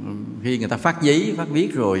chiếu, khi người ta phát giấy, phát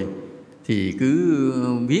viết rồi thì cứ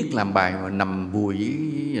viết làm bài mà nằm vùi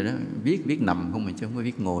vậy đó, viết nằm không mà chứ không có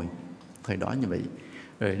viết ngồi. Thời đó như vậy.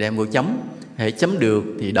 Rồi đem vô chấm, hệ chấm được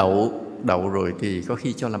thì đậu rồi thì có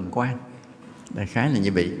khi cho làm quan. Đại khái là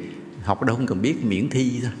như vậy. Học ở đâu không cần biết, miễn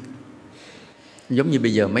thi thôi. Giống như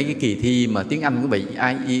bây giờ mấy cái kỳ thi mà tiếng Anh của vậy,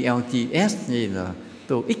 IELTS như là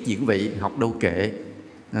TOEIC gì cũng vậy, học đâu kệ,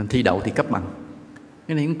 thi đậu thì cấp bằng.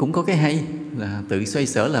 Cái này cũng có cái hay là tự xoay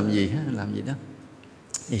sở làm gì đó.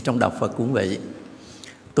 Thì trong đạo Phật cũng vậy.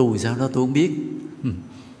 Tu sao đó tôi không biết,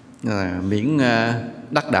 miễn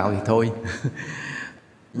đắc đạo thì thôi.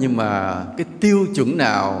 Nhưng mà cái tiêu chuẩn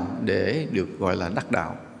nào để được gọi là đắc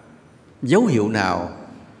đạo? Dấu hiệu nào,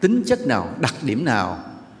 tính chất nào, đặc điểm nào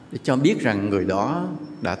để cho biết rằng người đó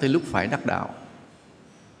đã tới lúc phải đắc đạo?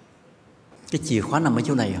 Cái chìa khóa nằm ở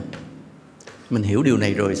chỗ này à? Mình hiểu điều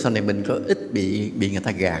này rồi, sau này mình có ít bị người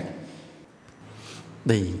ta gạt.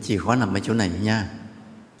 Đây, chìa khóa nằm ở chỗ này nha.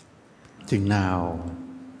 Chừng nào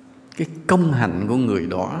cái công hạnh của người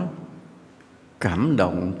đó cảm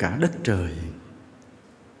động cả đất trời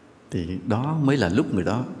thì đó mới là lúc người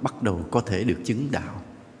đó bắt đầu có thể được chứng đạo.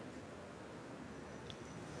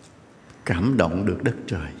 Cảm động được đất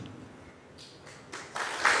trời.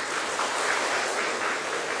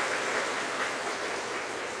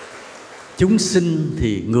 Chúng sinh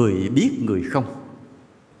thì người biết người không.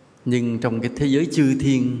 Nhưng trong cái thế giới chư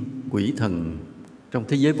thiên, quỷ thần, trong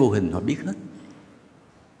thế giới vô hình họ biết hết.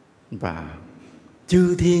 Và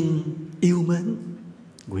chư thiên yêu mến,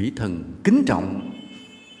 quỷ thần kính trọng.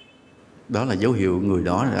 Đó là dấu hiệu người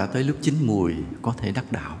đó đã tới lúc chín mùi có thể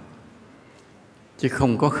đắc đạo. Chứ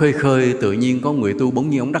không có khơi tự nhiên có người tu bỗng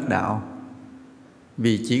nhiên ông đắc đạo.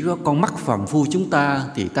 Vì chỉ có con mắt phàm phu chúng ta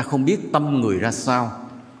thì ta không biết tâm người ra sao,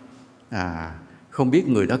 không biết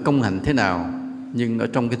người đó công hạnh thế nào. nhưng ở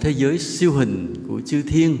trong cái thế giới siêu hình của chư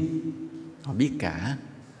thiên, họ biết cả.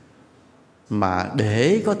 Mà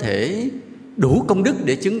để có thể đủ công đức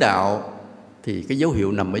để chứng đạo thì cái dấu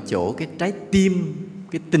hiệu nằm ở chỗ cái trái tim,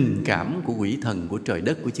 cái tình cảm của quỷ thần, của trời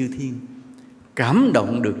đất, của chư thiên, cảm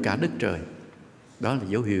động được cả đất trời. Đó là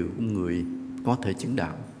dấu hiệu của người có thể chứng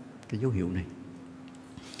đạo, cái dấu hiệu này.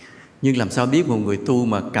 Nhưng làm sao biết một người tu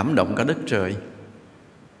mà cảm động cả đất trời?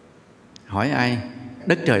 Hỏi ai?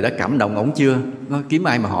 Đất trời đã cảm động ổng chưa? Kiếm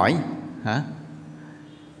ai mà hỏi? Hả?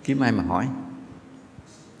 Kiếm ai mà hỏi?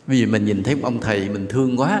 Vì mình nhìn thấy một ông thầy mình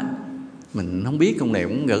thương quá, mình không biết ông này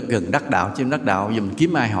cũng gần đắc đạo chưa đắc đạo, giờ mình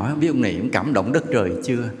kiếm ai hỏi, không biết ông này cũng cảm động đất trời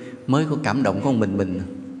chưa? Mới có cảm động con mình,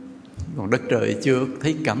 còn đất trời chưa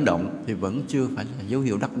thấy cảm động thì vẫn chưa phải là dấu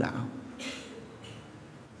hiệu đắc đạo.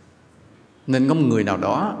 Nên có một người nào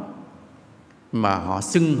đó mà họ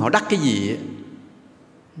xưng họ đắc cái gì,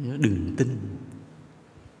 đừng tin.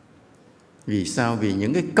 Vì sao? Vì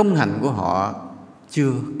những cái công hạnh của họ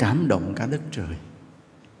chưa cảm động cả đất trời.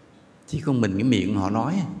 Chỉ có mình cái miệng họ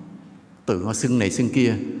nói, tự họ xưng này xưng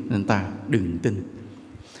kia, nên ta đừng tin.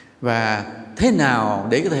 Và thế nào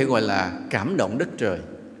để có thể gọi là cảm động đất trời?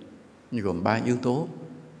 Gồm 3 yếu tố.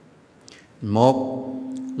 Một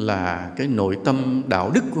là cái nội tâm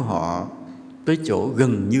đạo đức của họ tới chỗ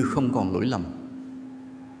gần như không còn lỗi lầm,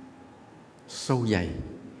 sâu dày.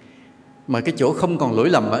 Mà cái chỗ không còn lỗi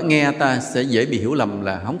lầm ở nghe ta sẽ dễ bị hiểu lầm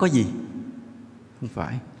là không có gì. Không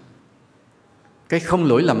phải. Cái không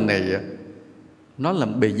lỗi lầm này nó là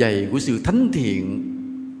bề dày của sự thánh thiện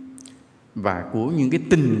và của những cái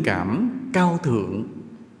tình cảm cao thượng.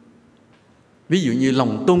 Ví dụ như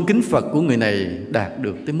lòng tôn kính Phật của người này đạt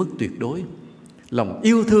được tới mức tuyệt đối. Lòng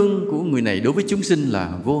yêu thương của người này đối với chúng sinh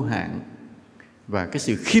là vô hạn. Và cái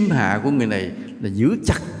sự khiêm hạ của người này là giữ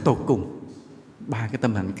chặt tột cùng. 3 cái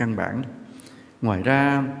tâm hạnh căn bản. Ngoài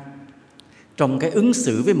ra, trong cái ứng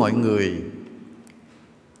xử với mọi người,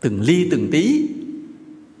 từng ly từng tí,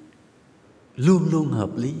 luôn luôn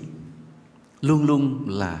hợp lý, luôn luôn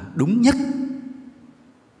là đúng nhất.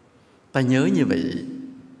 Ta nhớ như vậy.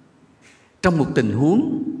 Trong một tình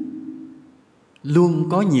huống luôn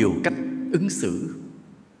có nhiều cách ứng xử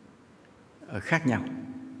khác nhau.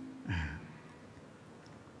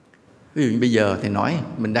 Ví dụ như bây giờ thì nói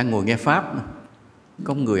mình đang ngồi nghe Pháp,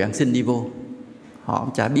 có một người ăn xin đi vô,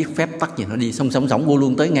 họ chả biết phép tắc gì, nó đi song vô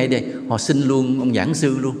luôn tới ngay đây, họ xin luôn ông giảng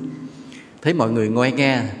sư luôn. Thấy mọi người ngồi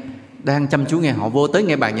nghe, đang chăm chú nghe, họ vô tới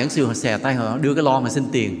ngay bàn giảng sư, họ xè tay, họ đưa cái lo mà xin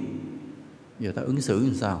tiền. Giờ ta ứng xử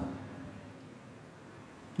như sao?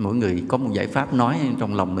 Mỗi người có một giải pháp nói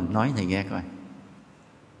trong lòng mình, nói thầy nghe coi.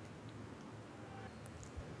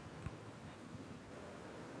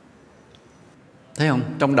 Thấy không?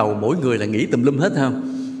 Trong đầu mỗi người là nghĩ tùm lum hết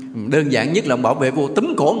không? Đơn giản nhất là ông bảo vệ vô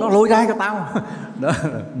túm cổ nó lôi ra cho tao. Đó,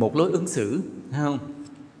 một lối ứng xử, thấy không?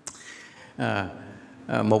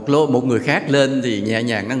 Một người khác lên thì nhẹ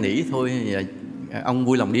nhàng năn nỉ thôi, ông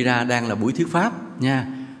vui lòng đi ra, đang là buổi thuyết pháp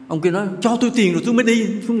nha. Ông kia nói cho tôi tiền rồi tôi mới đi.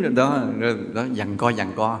 Đó giằng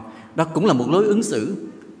co. Đó cũng là một lối ứng xử.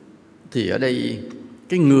 Thì ở đây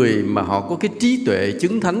cái người mà họ có cái trí tuệ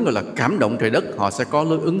chứng thánh gọi là cảm động trời đất, họ sẽ có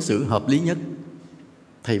lối ứng xử hợp lý nhất.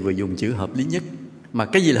 Thầy vừa dùng chữ hợp lý nhất. Mà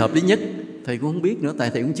cái gì là hợp lý nhất thầy cũng không biết nữa, tại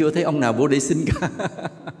thầy cũng chưa thấy ông nào vô đây xin cả.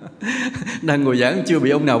 Đang ngồi giảng chưa bị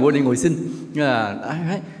ông nào vô đây ngồi xin.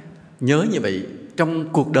 Nhớ như vậy, trong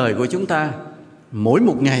cuộc đời của chúng ta, mỗi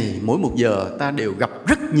một ngày, mỗi một giờ ta đều gặp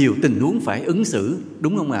rất nhiều tình huống phải ứng xử,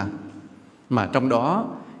 đúng không ạ? Mà trong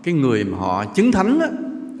đó cái người mà họ chứng thánh á,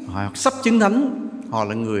 họ sắp chứng thánh, họ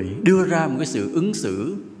là người đưa ra một cái sự ứng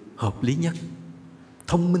xử hợp lý nhất,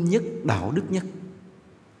 thông minh nhất, đạo đức nhất.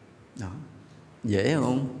 Đó. Dễ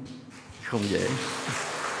không? Không dễ.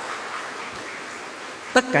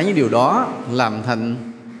 Tất cả những điều đó làm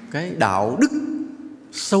thành cái đạo đức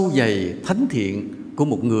sâu dày, thánh thiện của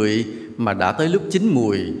một người mà đã tới lúc chín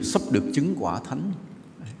mùi sắp được chứng quả thánh.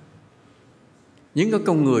 Những cái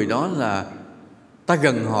con người đó là ta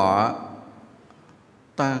gần họ,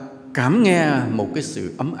 ta cảm nghe một cái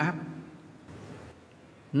sự ấm áp.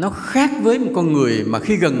 Nó khác với một con người mà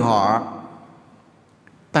khi gần họ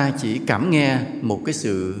ta chỉ cảm nghe một cái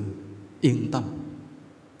sự yên tâm.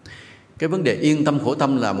 Cái vấn đề yên tâm khổ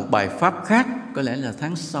tâm là một bài pháp khác. Có lẽ là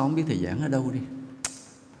tháng sau không biết thầy giảng ở đâu đi.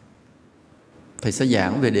 Thầy sẽ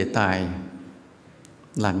giảng về đề tài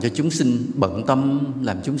làm cho chúng sinh bận tâm,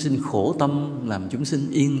 làm chúng sinh khổ tâm, làm chúng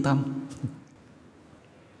sinh yên tâm.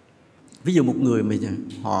 Ví dụ một người mà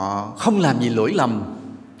họ không làm gì lỗi lầm,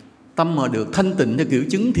 tâm họ được thanh tịnh theo kiểu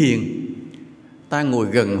chứng thiền, ta ngồi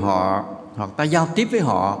gần họ hoặc ta giao tiếp với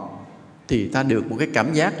họ thì ta được một cái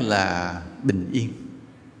cảm giác là bình yên,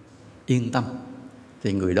 yên tâm.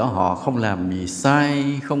 thì người đó họ không làm gì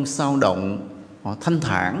sai, không xao động, họ thanh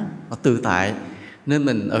thản, họ tự tại, nên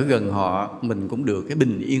mình ở gần họ mình cũng được cái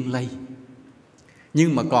bình yên lây.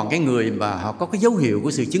 Nhưng mà còn cái người mà họ có cái dấu hiệu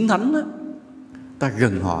của sự chứng thánh đó, ta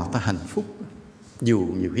gần họ ta hạnh phúc, dù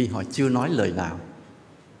nhiều khi họ chưa nói lời nào,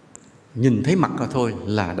 nhìn thấy mặt họ thôi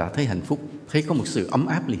là đã thấy hạnh phúc, thấy có một sự ấm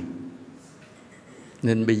áp liền.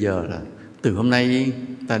 Nên bây giờ là từ hôm nay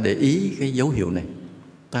ta để ý cái dấu hiệu này,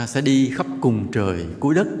 ta sẽ đi khắp cùng trời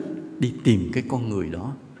cuối đất đi tìm cái con người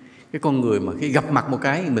đó. Cái con người mà khi gặp mặt một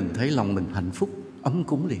cái mình thấy lòng mình hạnh phúc, ấm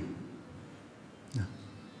cúng liền.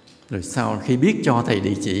 Rồi sau khi biết cho thầy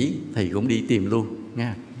địa chỉ, thầy cũng đi tìm luôn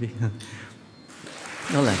nha.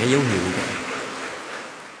 Đó là cái dấu hiệu đó.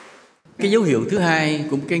 Cái dấu hiệu thứ hai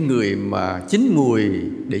của cái người mà chín mùi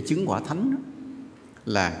để chứng quả thánh đó,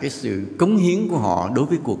 là cái sự cống hiến của họ đối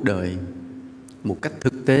với cuộc đời một cách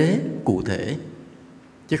thực tế, cụ thể,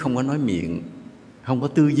 chứ không có nói miệng, không có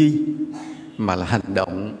tư duy, mà là hành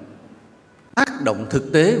động, tác động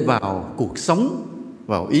thực tế vào cuộc sống,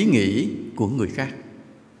 vào ý nghĩ của người khác,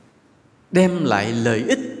 đem lại lợi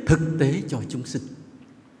ích thực tế cho chúng sinh,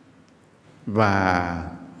 và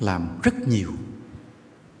làm rất nhiều.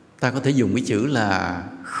 Ta có thể dùng cái chữ là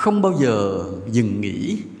không bao giờ dừng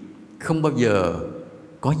nghỉ, không bao giờ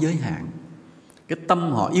có giới hạn. Cái tâm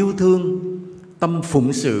họ yêu thương, tâm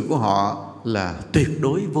phụng sự của họ là tuyệt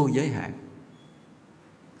đối vô giới hạn.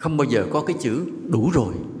 Không bao giờ có cái chữ đủ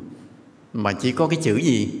rồi, mà chỉ có cái chữ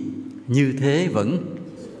gì? Như thế vẫn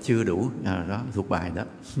chưa đủ. Đó, thuộc bài đó.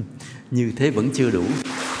 Như thế vẫn chưa đủ.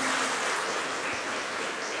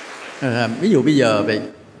 Ví dụ bây giờ vậy,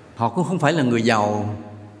 họ cũng không phải là người giàu,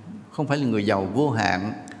 không phải là người giàu vô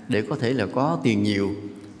hạn để có thể là có tiền nhiều.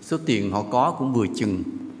 Số tiền họ có cũng vừa chừng,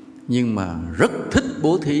 nhưng mà rất thích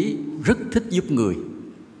bố thí, rất thích giúp người.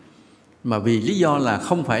 Mà vì lý do là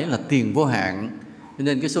không phải là tiền vô hạn,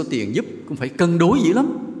 nên cái số tiền giúp cũng phải cân đối dữ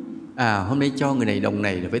lắm. Hôm nay cho người này đồng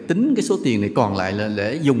này là phải tính cái số tiền này còn lại là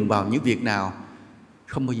để dùng vào những việc nào.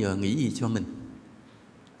 Không bao giờ nghĩ gì cho mình.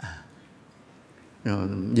 Rồi,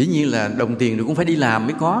 dĩ nhiên là đồng tiền thì cũng phải đi làm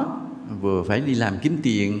mới có, vừa phải đi làm kiếm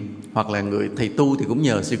tiền, hoặc là người thầy tu thì cũng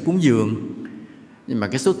nhờ sự cúng dường. Nhưng mà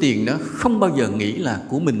cái số tiền đó không bao giờ nghĩ là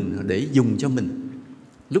của mình để dùng cho mình.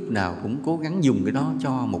 Lúc nào cũng cố gắng dùng cái đó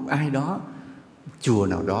cho một ai đó, một chùa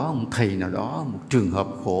nào đó, một thầy nào đó, một trường hợp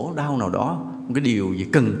khổ đau nào đó, một cái điều gì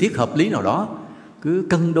cần thiết hợp lý nào đó. Cứ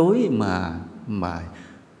cân đối mà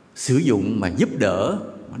sử dụng, mà giúp đỡ,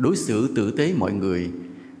 mà đối xử tử tế mọi người,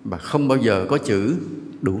 mà không bao giờ có chữ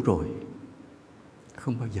đủ rồi.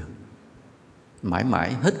 Không bao giờ. Mãi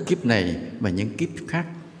mãi hết kiếp này và những kiếp khác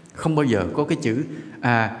không bao giờ có cái chữ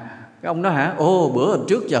cái ông đó hả? Bữa hôm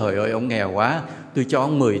trước trời ơi ông nghèo quá, tôi cho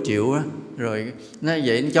ông 10 triệu đó. Rồi nói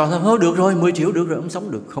vậy cho thôi được rồi, 10 triệu được rồi, ông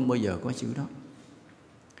sống được. Không bao giờ có chữ đó.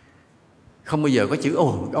 Không bao giờ có chữ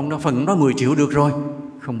ông đó phần đó 10 triệu được rồi.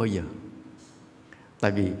 Không bao giờ.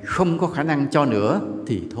 Tại vì không có khả năng cho nữa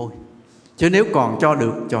thì thôi. Chứ nếu còn cho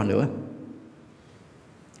được, cho nữa.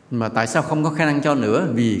 Mà tại sao không có khả năng cho nữa?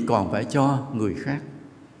 Vì còn phải cho người khác.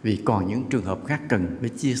 Vì còn những trường hợp khác cần phải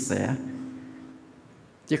chia sẻ.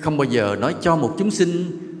 Chứ không bao giờ nói cho một chúng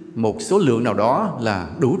sinh một số lượng nào đó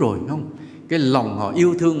là đủ rồi, không? Cái lòng họ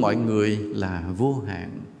yêu thương mọi người là vô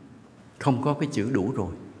hạn. Không có cái chữ đủ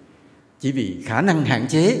rồi. Chỉ vì khả năng hạn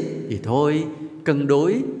chế thì thôi, cân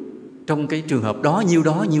đối trong cái trường hợp đó, nhiêu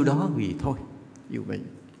đó vì thôi.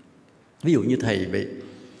 Ví dụ như thầy vậy,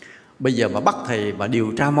 bây giờ mà bắt thầy mà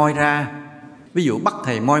điều tra moi ra, ví dụ bắt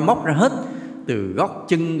thầy moi móc ra hết, từ gót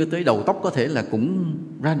chân tới đầu tóc, có thể là cũng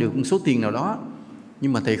ra được một số tiền nào đó.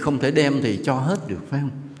 Nhưng mà thầy không thể đem thầy cho hết được, phải không?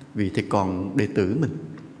 Vì thầy còn đệ tử mình,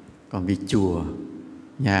 còn vì chùa,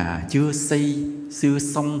 nhà chưa xây, xưa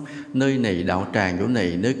xong, nơi này đạo tràng chỗ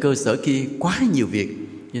này, nơi cơ sở kia, quá nhiều việc,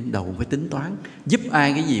 nên đầu phải tính toán, giúp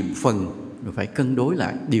ai cái gì một phần, rồi phải cân đối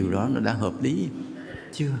lại, điều đó nó đã hợp lý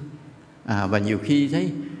chưa? Và nhiều khi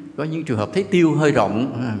thấy có những trường hợp thấy tiêu hơi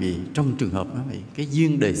rộng, vì trong trường hợp đó vậy, cái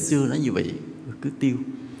duyên đời xưa nó như vậy, cứ tiêu.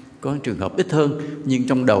 Có trường hợp ít hơn, nhưng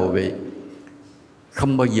trong đầu vậy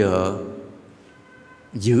không bao giờ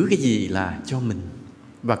giữ cái gì là cho mình,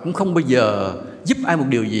 và cũng không bao giờ giúp ai một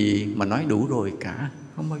điều gì mà nói đủ rồi cả,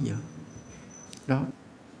 không bao giờ. Đó.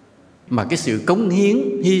 Mà cái sự cống hiến,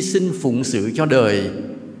 hy sinh, phụng sự cho đời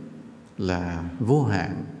là vô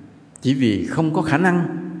hạn. Chỉ vì không có khả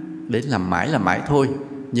năng để làm mãi thôi,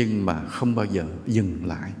 nhưng mà không bao giờ dừng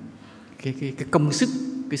lại. Cái công sức,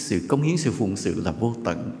 cái sự cống hiến, sự phụng sự là vô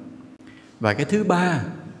tận. Và cái thứ ba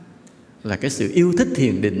là cái sự yêu thích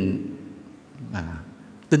thiền định,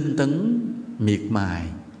 tinh tấn, miệt mài,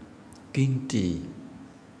 kiên trì,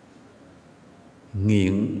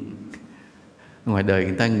 nghiện, Ngoài đời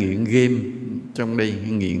người ta nghiện game, trong đây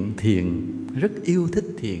nghiện thiền, rất yêu thích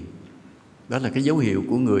thiền. Đó là cái dấu hiệu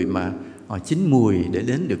của người mà họ chín mùi để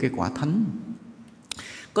đến được cái quả thánh.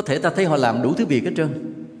 Có thể ta thấy họ làm đủ thứ việc hết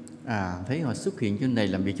trơn, thấy họ xuất hiện chỗ này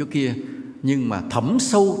làm việc chỗ kia, nhưng mà thẳm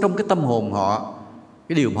sâu trong cái tâm hồn họ,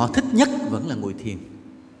 cái điều mà họ thích nhất vẫn là ngồi thiền.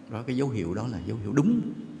 Đó, cái dấu hiệu đó là dấu hiệu đúng.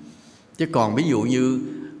 Chứ còn ví dụ như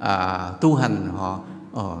tu hành họ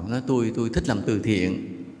nói tôi thích làm từ thiện,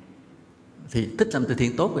 thì thích làm từ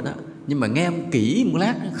thiện tốt rồi đó, nhưng mà nghe kỹ một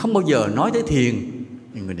lát không bao giờ nói tới thiền,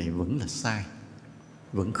 thì người này vẫn là sai,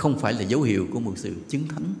 vẫn không phải là dấu hiệu của một sự chứng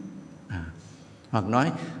thánh. Hoặc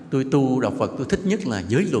nói tôi tu đạo Phật, tôi thích nhất là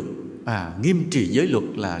giới luật, nghiêm trì giới luật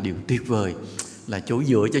là điều tuyệt vời, là chỗ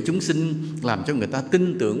dựa cho chúng sinh, làm cho người ta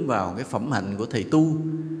tin tưởng vào cái phẩm hạnh của thầy tu.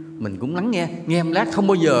 Mình cũng lắng nghe một lát, không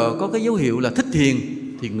bao giờ có cái dấu hiệu là thích thiền,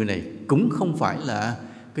 thì người này cũng không phải là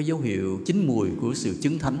cái dấu hiệu chín mùi của sự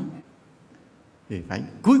chứng thánh. Thì phải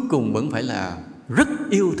cuối cùng vẫn phải là rất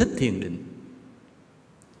yêu thích thiền định.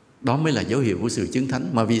 Đó mới là dấu hiệu của sự chứng thánh.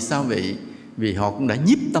 Mà vì sao vậy? Vì họ cũng đã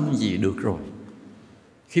nhiếp tâm gì được rồi.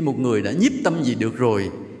 Khi một người đã nhiếp tâm gì được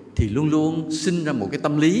rồi thì luôn luôn sinh ra một cái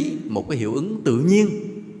tâm lý, một cái hiệu ứng tự nhiên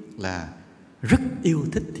là rất yêu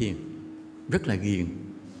thích thiền, rất là ghiền.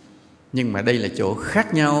 Nhưng mà đây là chỗ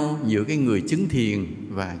khác nhau giữa cái người chứng thiền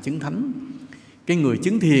và chứng thánh. Cái người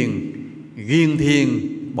chứng thiền, ghiền thiền,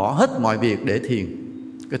 bỏ hết mọi việc để thiền,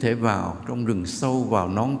 có thể vào trong rừng sâu, vào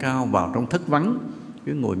non cao, vào trong thất vắng,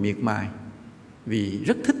 cứ ngồi miệt mài vì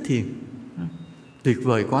rất thích thiền, tuyệt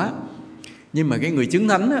vời quá. Nhưng mà cái người chứng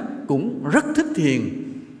thánh cũng rất thích thiền,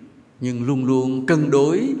 nhưng luôn luôn cân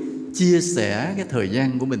đối, chia sẻ cái thời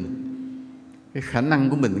gian của mình, cái khả năng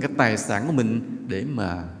của mình, cái tài sản của mình để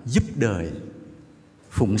mà giúp đời,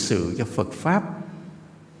 phụng sự cho Phật Pháp,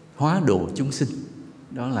 hóa độ chúng sinh.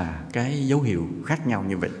 Đó là cái dấu hiệu khác nhau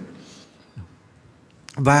như vậy.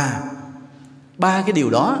 Và ba cái điều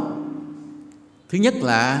đó, thứ nhất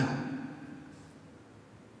là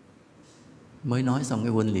mới nói xong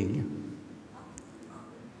cái quên liền nha,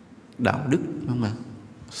 đạo đức, đúng không ạ?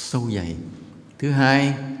 Sâu dày. Thứ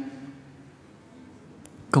hai,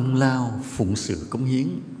 công lao phụng sự cống hiến.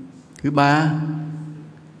 Thứ ba,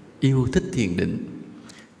 yêu thích thiền định.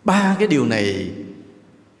 Ba cái điều này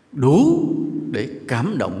đủ để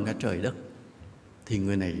cảm động cả trời đất, thì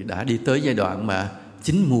người này đã đi tới giai đoạn mà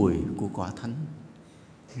chín mùi của quả thánh.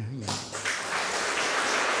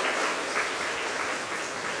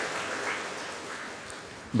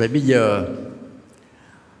 Vậy bây giờ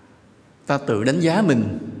ta tự đánh giá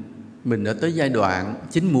mình đã tới giai đoạn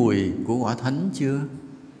chín mùi của quả thánh chưa?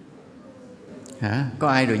 Có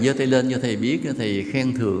ai rồi giơ tay lên cho thầy biết, cho thầy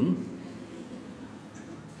khen thưởng.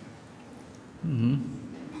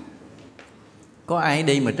 Có ai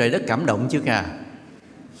đây mà trời đất cảm động chưa cả?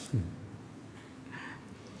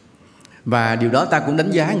 Và điều đó ta cũng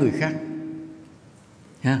đánh giá người khác.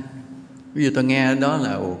 Ví dụ ta nghe đó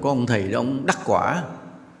là có ông thầy đó, ông đắc quả,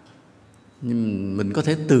 nhưng mình có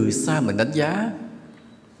thể từ xa mình đánh giá.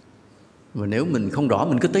 Và nếu mình không rõ,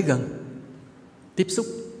 mình cứ tới gần, tiếp xúc,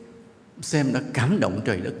 xem đã cảm động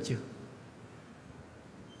trời đất chưa.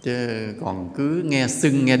 Chứ còn cứ nghe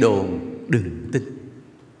xưng nghe đồn, đừng tin.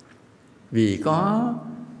 Vì có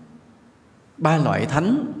ba loại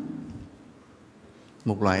thánh.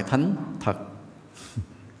 Một loại thánh thật,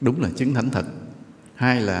 đúng là chứng thánh thật.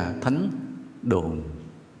 Hai là thánh đồn.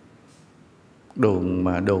 Đồn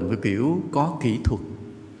mà đồn cái kiểu có kỹ thuật,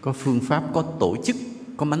 có phương pháp, có tổ chức,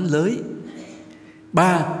 có mánh lới.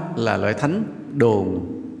 Ba là loại thánh đồn,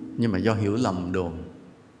 nhưng mà do hiểu lầm đồn.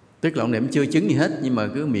 Tức là ông này chưa chứng gì hết, nhưng mà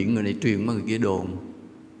cứ miệng người này truyền mà người kia đồn.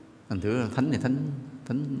 Thành thử là thánh này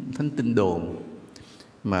thánh tin đồn.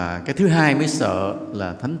 Mà cái thứ hai mới sợ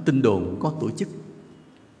là thánh tin đồn có tổ chức.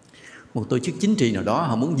 Một tổ chức chính trị nào đó,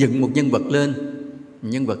 họ muốn dựng một nhân vật lên,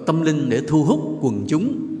 nhân vật tâm linh để thu hút quần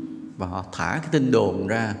chúng, và họ thả cái tin đồn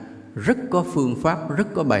ra, rất có phương pháp, rất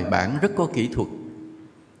có bài bản, rất có kỹ thuật,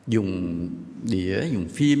 dùng đĩa, dùng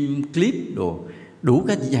phim, clip đồ, đủ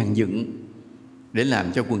các dàn dựng để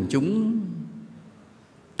làm cho quần chúng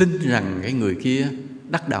tin rằng cái người kia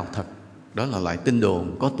đắc đạo thật. Đó là loại tin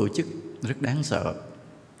đồn có tổ chức, rất đáng sợ.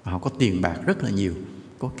 Họ có tiền bạc rất là nhiều,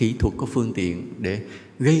 có kỹ thuật, có phương tiện để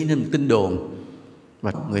gây nên một tin đồn.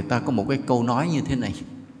 Và người ta có một cái câu nói như thế này: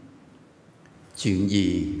 chuyện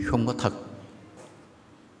gì không có thật,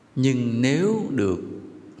 nhưng nếu được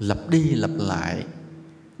lặp đi lặp lại,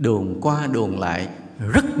 đồn qua đồn lại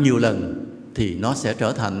rất nhiều lần thì nó sẽ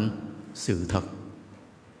trở thành sự thật.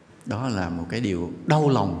 Đó là một cái điều đau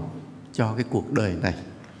lòng cho cái cuộc đời này,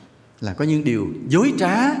 là có những điều dối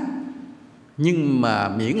trá, nhưng mà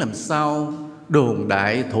miễn làm sao đồn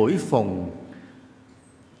đại thổi phồng,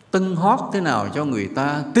 tưng hót thế nào cho người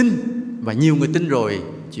ta tin, và nhiều người tin rồi,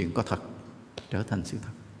 chuyện có thật trở thành sự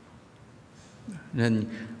thật. Nên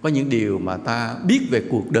có những điều mà ta biết về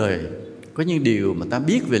cuộc đời, có những điều mà ta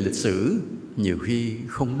biết về lịch sử, nhiều khi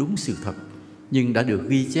không đúng sự thật, nhưng đã được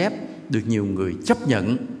ghi chép, được nhiều người chấp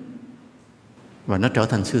nhận, và nó trở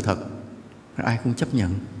thành sự thật. Ai cũng chấp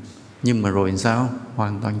nhận. Nhưng mà rồi làm sao?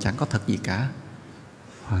 Hoàn toàn chẳng có thật gì cả.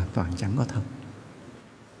 Hoàn toàn chẳng có thật.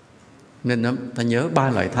 Nên ta nhớ 3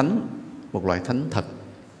 loại thánh. Một loại thánh thật,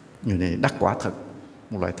 người này đắc quả thật.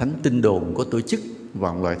 Một loại thánh tin đồn có tổ chức,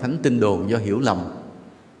 và một loại thánh tin đồn do hiểu lầm.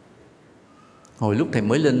 Hồi lúc thầy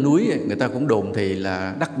mới lên núi, người ta cũng đồn thầy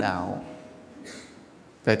là đắc đạo.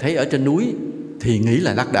 Thầy thấy ở trên núi thì nghĩ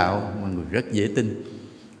là đắc đạo, mọi người rất dễ tin.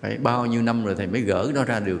 Phải bao nhiêu năm rồi thầy mới gỡ nó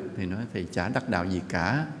ra được. Thầy nói thầy chả đắc đạo gì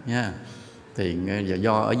cả nha. Thì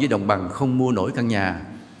do ở dưới đồng bằng không mua nổi căn nhà,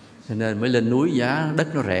 cho nên mới lên núi, giá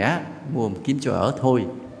đất nó rẻ, mua một kiếm chỗ ở thôi,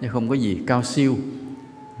 chứ không có gì cao siêu.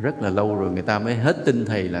 Rất là lâu rồi người ta mới hết tin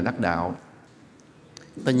thầy là đắc đạo.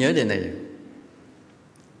 Ta nhớ đây này,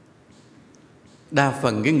 đa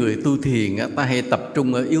phần cái người tu thiền ta hay tập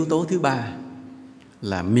trung ở yếu tố thứ 3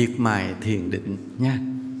 là miệt mài thiền định nha.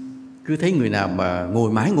 Cứ thấy người nào mà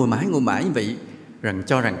ngồi mãi như vậy,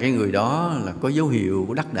 cho rằng cái người đó là có dấu hiệu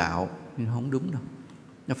của đắc đạo, nhưng không đúng đâu.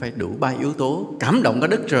 Nó phải đủ 3 yếu tố: cảm động cả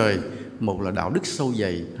đất trời, một là đạo đức sâu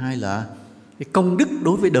dày, hai là cái công đức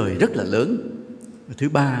đối với đời rất là lớn, và thứ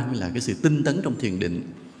 3 là cái sự tinh tấn trong thiền định.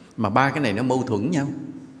 Mà 3 cái này nó mâu thuẫn nhau.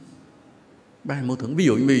 3 mâu thuẫn. Ví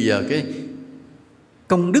dụ như bây giờ cái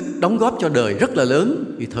công đức đóng góp cho đời rất là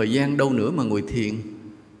lớn, thì thời gian đâu nữa mà ngồi thiền.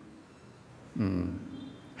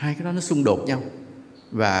 Hai cái đó nó xung đột nhau,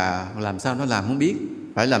 và làm sao nó làm không biết.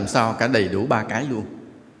 Phải làm sao cả đầy đủ 3 cái luôn.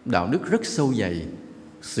 Đạo đức rất sâu dày,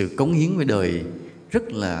 sự cống hiến với đời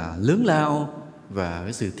rất là lớn lao, và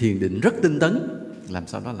cái sự thiền định rất tinh tấn. Làm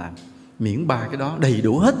sao đó làm. Miễn 3 cái đó đầy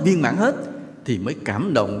đủ hết, viên mãn hết, thì mới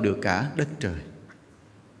cảm động được cả đất trời.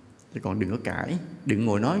 Chứ còn đừng có cãi, đừng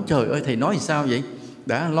ngồi nói trời ơi thầy nói thì sao vậy?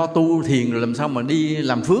 Đã lo tu thiền rồi làm sao mà đi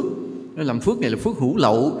làm phước? Làm phước này là phước hữu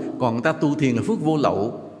lậu, còn người ta tu thiền là phước vô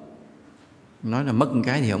lậu. Nói là mất một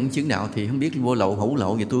cái thì không chứng đạo, thì không biết vô lậu hữu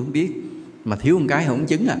lậu gì tôi không biết. Mà thiếu một cái không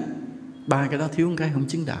chứng 3 cái đó thiếu một cái không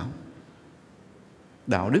chứng đạo.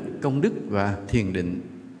 Đạo đức, công đức và thiền định,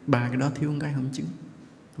 3 cái đó thiếu một cái không chứng.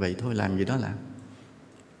 Vậy thôi, làm gì đó làm.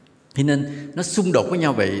 Thế nên nó xung đột với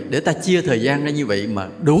nhau vậy. Để ta chia thời gian ra như vậy mà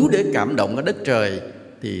đủ để cảm động ở đất trời,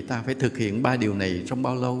 thì ta phải thực hiện 3 điều này trong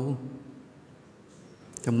bao lâu?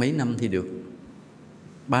 Trong mấy năm thì được?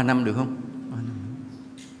 3 năm được không? 3 năm.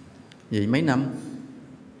 Vậy mấy năm?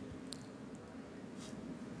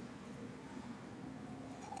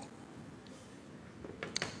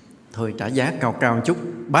 Thôi trả giá cao cao một chút,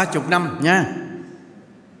 30 năm nha.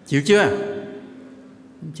 Chịu chưa?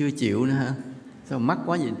 Chưa chịu nữa hả? Sao mắc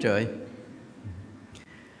quá vậy trời?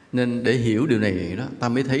 Nên để hiểu điều này đó, ta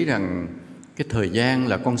mới thấy rằng cái thời gian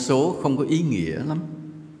là con số không có ý nghĩa lắm.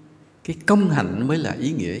 Cái công hạnh mới là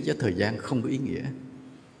ý nghĩa, chứ thời gian không có ý nghĩa.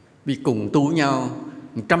 Vì cùng tu với nhau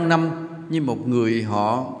 100 năm, nhưng một người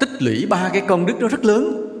họ tích lũy 3 cái công đức đó rất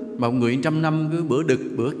lớn, mà một người 100 năm cứ bữa đực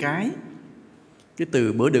bữa cái. Cái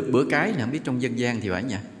từ bữa đực bữa cái là không biết trong dân gian thì phải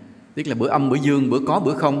nhỉ? Tức là bữa âm bữa dương, bữa có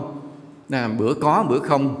bữa không. Bữa có bữa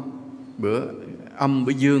không, bữa âm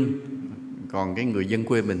bữa dương. Còn cái người dân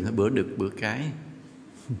quê mình bữa đực bữa cái.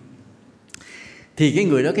 Thì cái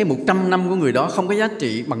người đó, cái 100 năm của người đó không có giá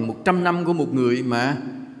trị bằng 100 năm của một người mà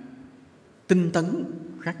tinh tấn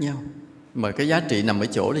khác nhau. Mà cái giá trị nằm ở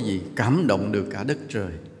chỗ là gì? Cảm động được cả đất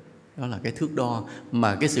trời. Đó là cái thước đo.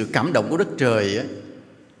 Mà cái sự cảm động của đất trời ấy,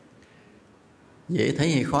 dễ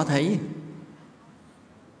thấy hay khó thấy?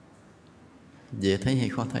 Dễ thấy hay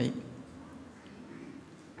khó thấy?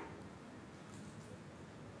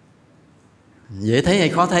 Dễ thấy hay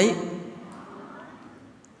khó thấy?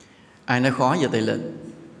 Ai nói khó giơ tay lên.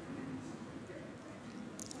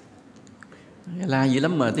 La dữ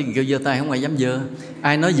lắm mà, kêu giơ tay không ai dám giơ.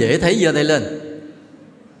 Ai nói dễ thấy giơ tay lên.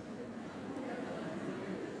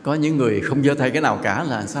 Có những người không giơ tay cái nào cả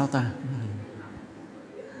là sao ta?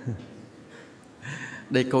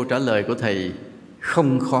 Đây câu trả lời của thầy: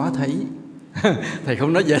 không khó thấy. Thầy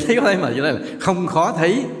không nói dễ thấy khó thấy mà là không khó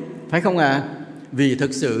thấy, phải không à? Vì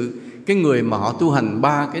thực sự cái người mà họ tu hành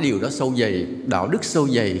 3 cái điều đó sâu dày, đạo đức sâu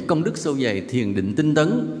dày, công đức sâu dày, thiền định tinh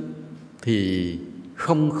tấn, thì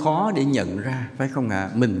không khó để nhận ra, phải không ạ?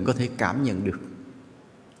 Mình có thể cảm nhận được,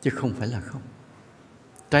 chứ không phải là không.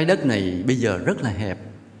 Trái đất này bây giờ rất là hẹp,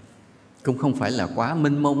 cũng không phải là quá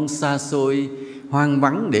mênh mông, xa xôi, hoang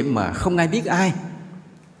vắng để mà không ai biết ai.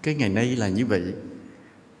 Cái ngày nay là như vậy.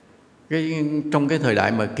 Trong cái thời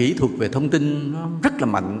đại mà kỹ thuật về thông tin nó rất là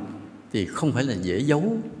mạnh thì không phải là dễ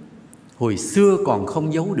giấu. Hồi xưa còn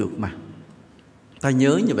không giấu được mà. Ta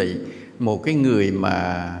nhớ như vậy, một cái người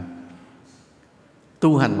mà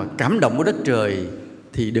tu hành mà cảm động của đất trời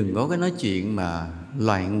thì đừng có cái nói chuyện mà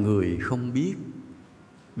loài người không biết.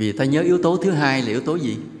 Vì ta nhớ yếu tố thứ hai là yếu tố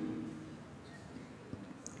gì?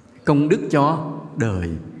 Công đức cho đời.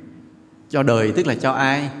 Cho đời tức là cho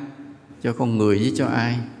ai? Cho con người với cho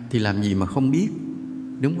ai? Thì làm gì mà không biết,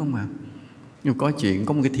 đúng không ạ? Nhưng có chuyện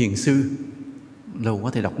có một cái thiền sư, lâu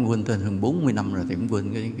quá thầy đọc cũng quên tên, hơn 40 năm rồi thầy cũng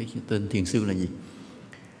quên cái tên thiền sư là gì.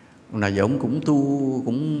 Nào giờ ông cũng tu,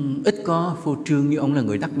 cũng ít có phô trương, như ông là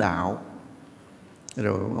người đắc đạo.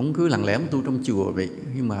 Rồi ông cứ lặng lẽ ông tu trong chùa vậy.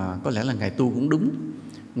 Nhưng mà có lẽ là Ngài tu cũng đúng.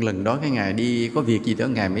 Lần đó cái Ngài đi, có việc gì đó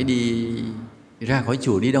Ngài mới đi ra khỏi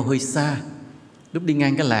chùa, đi đâu hơi xa. Lúc đi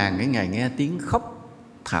ngang cái làng, cái Ngài nghe tiếng khóc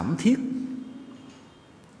thảm thiết.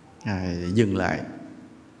 Ngài dừng lại.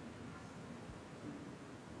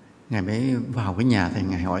 Ngài mới vào cái nhà thầy,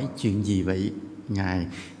 Ngài hỏi chuyện gì vậy? Ngài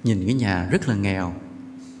nhìn cái nhà rất là nghèo.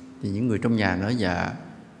 Thì những người trong nhà nói: dạ,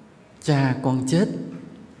 cha con chết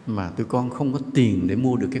mà tụi con không có tiền để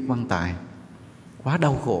mua được cái quan tài, quá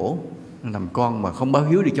đau khổ, làm con mà không báo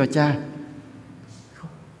hiếu được cho cha.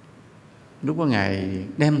 Lúc đó Ngài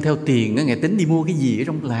đem theo tiền, Ngài tính đi mua cái gì ở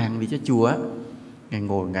trong làng vì cho chùa. Ngài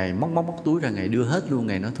ngồi, Ngài móc túi ra, Ngài đưa hết luôn.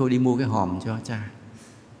 Ngài nói thôi đi mua cái hòm cho cha.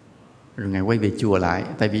 Rồi Ngài quay về chùa lại,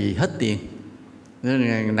 tại vì hết tiền.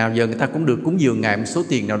 Nào giờ người ta cũng được cúng dường Ngài một số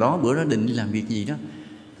tiền nào đó. Bữa đó định đi làm việc gì đó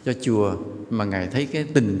cho chùa, mà Ngài thấy cái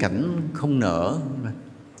tình cảnh không nỡ.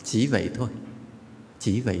 Chỉ vậy thôi.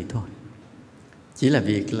 Chỉ vậy thôi. Chỉ là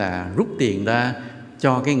việc là rút tiền ra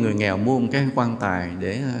cho cái người nghèo mua một cái quan tài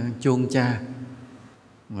để chôn cha.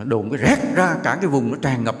 Đồn cái rét ra cả cái vùng nó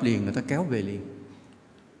tràn ngập liền, người ta kéo về liền.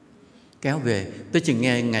 Kéo về, tới chừng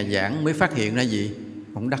nghe Ngài giảng mới phát hiện ra gì?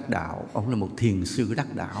 Ông đắc đạo, ông là một thiền sư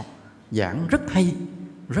đắc đạo. Giảng rất hay,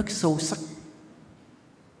 rất sâu sắc.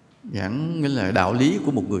 Giảng nghĩa là đạo lý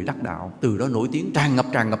của một người đắc đạo. Từ đó nổi tiếng, tràn ngập,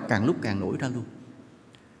 càng lúc càng nổi ra luôn.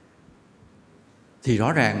 Thì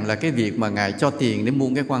rõ ràng là cái việc mà Ngài cho tiền để mua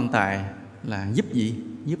cái quan tài là giúp gì?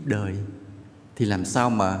 Giúp đời. Thì làm sao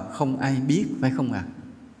mà không ai biết, phải không ạ?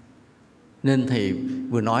 Nên Thầy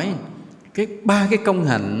vừa nói ba cái công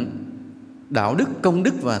hạnh đạo đức, công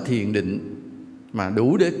đức và thiền định mà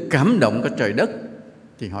đủ để cảm động cả trời đất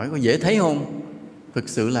thì hỏi có dễ thấy không? Thực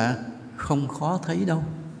sự là không khó thấy đâu.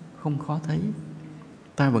 Không khó thấy.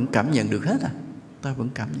 Ta vẫn cảm nhận được hết à. Ta vẫn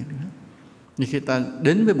cảm nhận được hết. Nhưng khi ta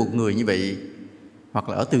đến với một người như vậy, hoặc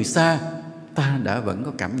là ở từ xa, ta đã vẫn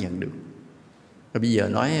có cảm nhận được. Rồi bây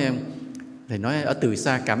giờ Thầy nói ở từ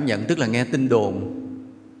xa cảm nhận, tức là nghe tin đồn.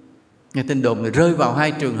 Nghe tin đồn rồi rơi vào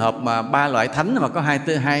hai trường hợp mà ba loại thánh, mà có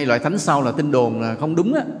hai loại thánh sau là tin đồn là không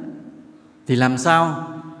đúng á. Thì làm sao?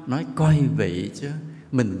 Nói coi vậy chứ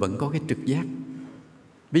mình vẫn có cái trực giác.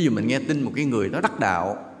 Ví dụ mình nghe tin một cái người đó đắc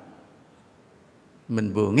đạo,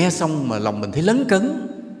 mình vừa nghe xong mà lòng mình thấy lấn cấn,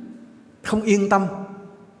 không yên tâm,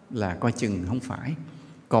 là coi chừng không phải.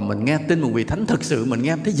 Còn mình nghe tin một vị thánh thực sự, mình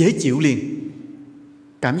nghe thấy dễ chịu liền,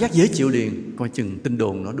 cảm giác dễ chịu liền, coi chừng tin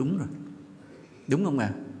đồn nó đúng rồi. Đúng không ạ?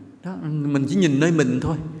 Đó, mình chỉ nhìn nơi mình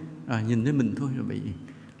thôi. Nhìn nơi mình thôi rồi bị.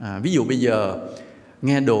 Ví dụ bây giờ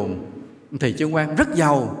nghe đồn thầy Trương Quang rất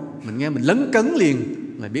giàu, mình nghe mình lấn cấn liền,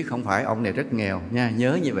 là biết không phải, ông này rất nghèo nha,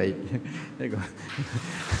 nhớ như vậy.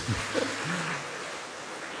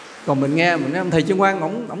 Còn mình nghe ông thầy Trương Quang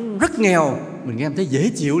ông rất nghèo, mình nghe thấy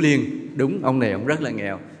dễ chịu liền, đúng, ông này ông rất là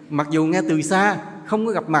nghèo. Mặc dù nghe từ xa, không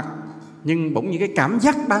có gặp mặt, nhưng bỗng nhiên cái cảm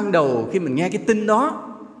giác ban đầu khi mình nghe cái tin đó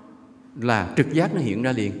là trực giác nó hiện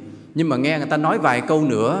ra liền. Nhưng mà nghe người ta nói vài câu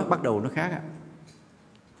nữa bắt đầu nó khác.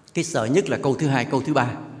 Cái sợ nhất là câu thứ hai, câu thứ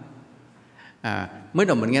ba. Mới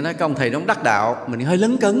đầu mình nghe nói cái ông thầy đó ông đắc đạo, mình hơi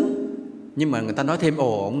lấn cấn. Nhưng mà người ta nói thêm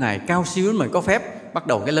ông ngài cao siêu mà có phép, bắt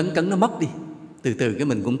đầu cái lấn cấn nó mất đi. Từ từ cái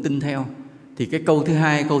mình cũng tin theo. Thì cái câu thứ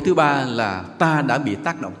hai, câu thứ ba là ta đã bị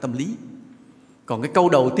tác động tâm lý. Còn cái câu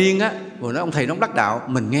đầu tiên á, vừa nói ông thầy đó ông đắc đạo,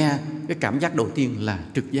 mình nghe cái cảm giác đầu tiên là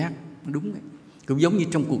trực giác, nó đúng đấy. Cũng giống như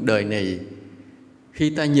trong cuộc đời này, khi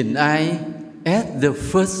ta nhìn ai at the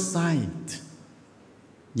first sight,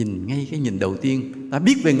 nhìn ngay cái nhìn đầu tiên, ta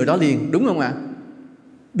biết về người đó liền, đúng không ạ?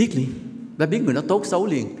 Biết liền, ta biết người đó tốt xấu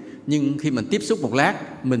liền. Nhưng khi mình tiếp xúc một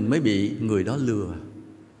lát, mình mới bị người đó lừa.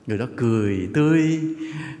 Người đó cười tươi,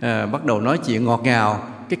 bắt đầu nói chuyện ngọt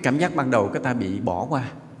ngào. Cái cảm giác ban đầu cái ta bị bỏ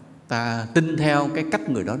qua, ta tin theo cái cách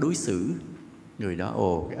người đó đối xử. Người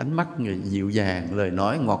đó cái ánh mắt người dịu dàng, lời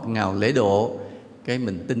nói ngọt ngào lễ độ, cái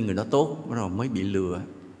mình tin người đó tốt, rồi mới bị lừa.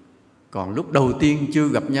 Còn lúc đầu tiên chưa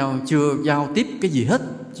gặp nhau, chưa giao tiếp cái gì hết,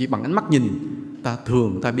 chỉ bằng ánh mắt nhìn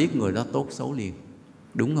ta biết người đó tốt xấu liền.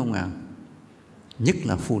 Đúng không ạ? Nhất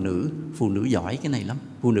là phụ nữ giỏi cái này lắm.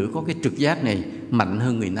 Phụ nữ có cái trực giác này mạnh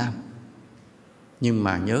hơn người nam. Nhưng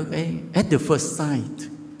mà nhớ cái at the first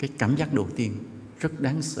sight, cái cảm giác đầu tiên rất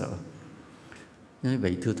đáng sợ. Như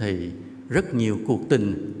vậy thưa Thầy, rất nhiều cuộc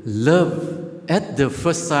tình love at the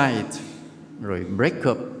first sight rồi break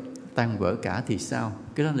up, tan vỡ cả thì sao?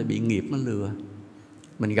 Cái đó là bị nghiệp nó lừa.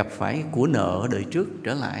 Mình gặp phải của nợ đời trước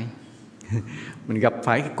trở lại. Mình gặp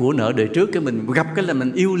phải cái của nợ đời trước, cái mình gặp cái là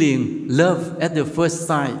mình yêu liền. Love at the first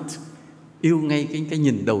sight, yêu ngay cái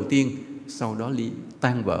nhìn đầu tiên, sau đó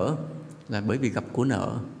tan vỡ là bởi vì gặp của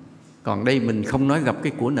nợ. Còn đây mình không nói gặp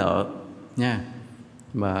cái của nợ nha,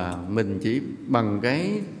 mà mình chỉ bằng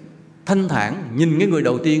cái thanh thản nhìn cái người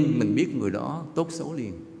đầu tiên, mình biết người đó tốt xấu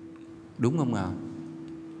liền. Đúng không ạ?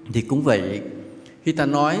 Thì cũng vậy, khi ta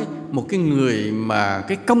nói một cái người mà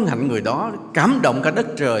cái công hạnh người đó cảm động cả đất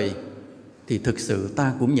trời, thì thực sự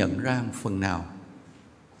ta cũng nhận ra một phần nào.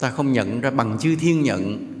 Ta không nhận ra bằng chư thiên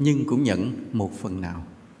nhận, nhưng cũng nhận một phần nào.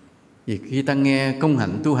 Vì khi ta nghe công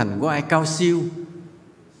hạnh tu hành của ai cao siêu,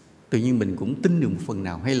 tự nhiên mình cũng tin được một phần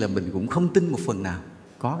nào, hay là mình cũng không tin một phần nào.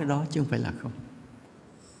 Có cái đó chứ không phải là không.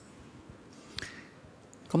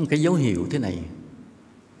 Có một cái dấu hiệu thế này,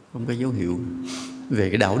 có một cái dấu hiệu về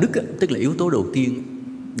cái đạo đức, tức là yếu tố đầu tiên,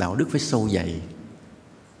 đạo đức phải sâu dày.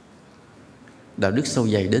 Đạo đức sâu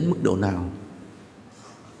dày đến mức độ nào?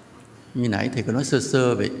 Như nãy Thầy có nói sơ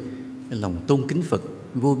sơ vậy, cái lòng tôn kính Phật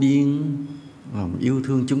vô biên, lòng yêu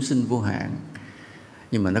thương chúng sinh vô hạn.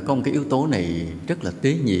 Nhưng mà nó có một cái yếu tố này rất là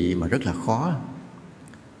tế nhị mà rất là khó.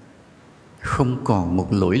 Không còn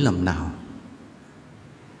một lỗi lầm nào.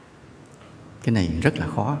 Cái này rất là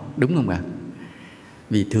khó, đúng không ạ?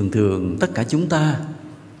 Vì thường thường tất cả chúng ta,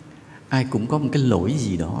 ai cũng có một cái lỗi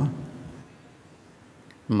gì đó.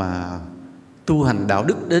 Mà tu hành đạo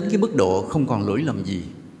đức đến cái mức độ không còn lỗi lầm gì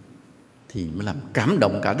thì mới làm cảm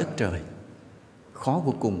động cả đất trời. Khó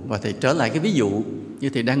vô cùng. Và Thầy trở lại cái ví dụ, như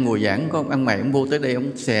Thầy đang ngồi giảng, có ông ăn mày, ông vô tới đây,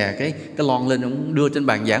 ông xè cái lon lên, ông đưa trên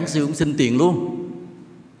bàn giảng sư, ông xin tiền luôn.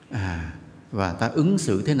 Và ta ứng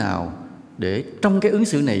xử thế nào để trong cái ứng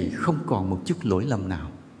xử này không còn một chút lỗi lầm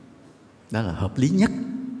nào? Đó là hợp lý nhất.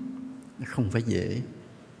 Không phải dễ.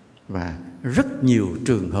 Và rất nhiều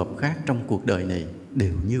trường hợp khác trong cuộc đời này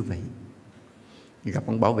đều như vậy. Gặp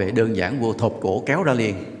ông bảo vệ đơn giản vô thộp cổ kéo ra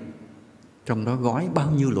liền, trong đó gói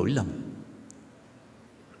bao nhiêu lỗi lầm.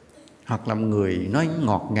 Hoặc là một người nói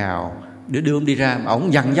ngọt ngào, đưa ông đi ra, mà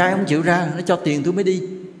ông dằn dai ông chịu ra, nó cho tiền tôi mới đi.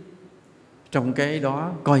 Trong cái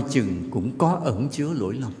đó coi chừng cũng có ẩn chứa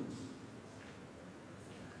lỗi lầm.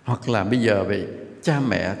 Hoặc là bây giờ vậy, cha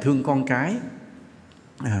mẹ thương con cái,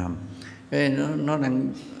 nó đang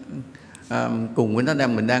cùng với nó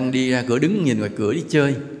mình đang đi ra cửa, đứng nhìn ngoài cửa đi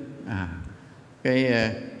chơi,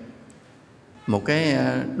 một cái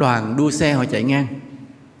đoàn đua xe họ chạy ngang,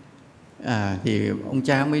 thì ông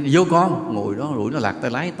cha mới vô con ngồi đó, rủi nó lạc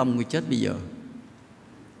tay lái tông mới chết bây giờ.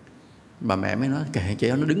 Bà mẹ mới nói kệ chị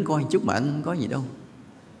nó đứng coi chút mà anh không có gì đâu.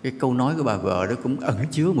 Cái câu nói của bà vợ đó cũng ẩn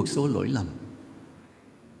chứa một số lỗi lầm.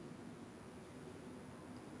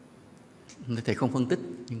 Thầy không phân tích,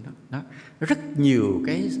 nhưng đó rất nhiều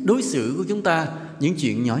cái đối xử của chúng ta, những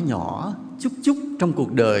chuyện nhỏ nhỏ chút chút trong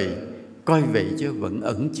cuộc đời, coi vậy chứ vẫn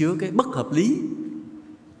ẩn chứa cái bất hợp lý.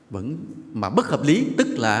 Mà bất hợp lý tức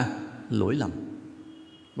là lỗi lầm.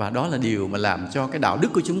 Và đó là điều mà làm cho cái đạo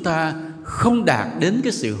đức của chúng ta không đạt đến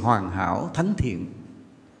cái sự hoàn hảo thánh thiện.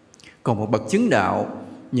 Còn một bậc chứng đạo,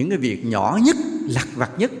 những cái việc nhỏ nhất, lặt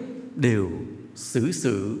vặt nhất đều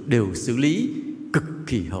xử lý cực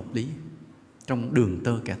kỳ hợp lý, trong đường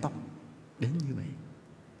tơ kẻ tóc. Đến như vậy.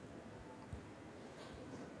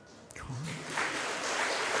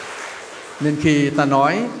 Nên khi ta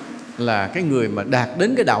nói là cái người mà đạt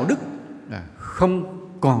đến cái đạo đức không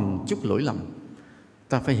còn chút lỗi lầm,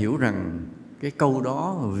 ta phải hiểu rằng cái câu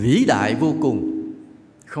đó vĩ đại vô cùng,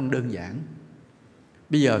 không đơn giản.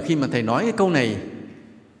 Bây giờ khi mà Thầy nói cái câu này,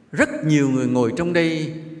 rất nhiều người ngồi trong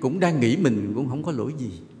đây cũng đang nghĩ mình cũng không có lỗi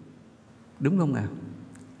gì. Đúng không ạ?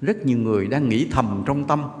 Rất nhiều người đang nghĩ thầm trong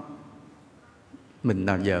tâm, mình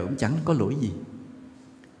nào giờ cũng chẳng có lỗi gì.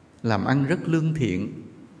 Làm ăn rất lương thiện,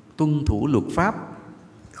 tuân thủ luật pháp,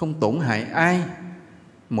 không tổn hại ai,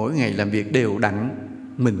 mỗi ngày làm việc đều đặn,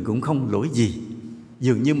 mình cũng không lỗi gì.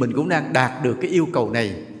 Dường như mình cũng đang đạt được cái yêu cầu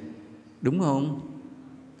này. Đúng không?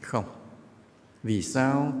 Không. Vì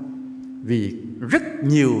sao? Vì rất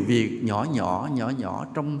nhiều việc nhỏ nhỏ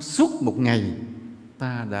trong suốt một ngày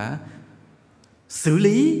ta đã xử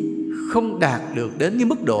lý không đạt được đến cái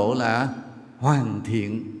mức độ là hoàn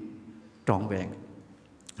thiện trọn vẹn.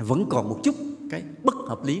 Vẫn còn một chút cái bất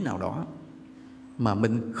hợp lý nào đó mà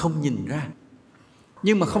mình không nhìn ra.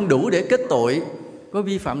 Nhưng mà không đủ để kết tội. Có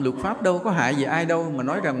vi phạm luật pháp đâu, có hại gì ai đâu mà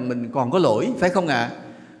nói rằng mình còn có lỗi, phải không ạ?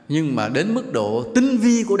 Nhưng mà đến mức độ tinh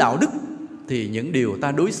vi của đạo đức thì những điều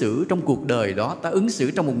ta đối xử trong cuộc đời đó, ta ứng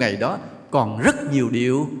xử trong một ngày đó còn rất nhiều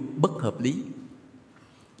điều bất hợp lý.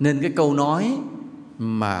 Nên cái câu nói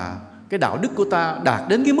mà cái đạo đức của ta đạt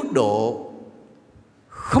đến cái mức độ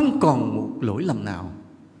không còn một lỗi lầm nào,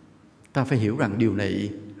 ta phải hiểu rằng điều này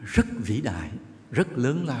rất vĩ đại, rất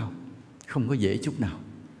lớn lao, không có dễ chút nào.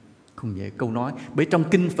 Không dễ câu nói. Bởi trong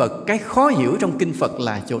Kinh Phật, cái khó hiểu trong Kinh Phật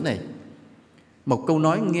là chỗ này. Một câu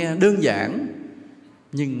nói nghe đơn giản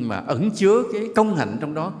nhưng mà ẩn chứa cái công hạnh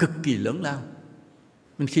trong đó cực kỳ lớn lao.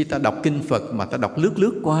 Nên khi ta đọc Kinh Phật mà ta đọc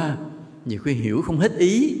lướt qua, nhiều khi hiểu không hết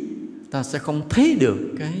ý, ta sẽ không thấy được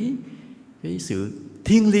cái sự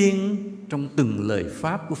thiêng liêng trong từng lời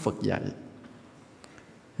pháp của Phật dạy.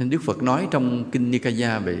 Nên Đức Phật nói trong Kinh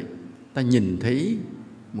Nikaya vậy, ta nhìn thấy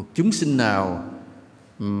một chúng sinh nào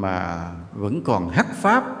mà vẫn còn hắc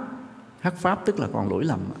pháp tức là còn lỗi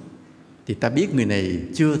lầm, thì ta biết người này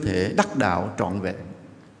chưa thể đắc đạo trọn vẹn.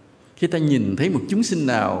 Khi ta nhìn thấy một chúng sinh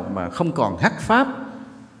nào mà không còn hắc pháp,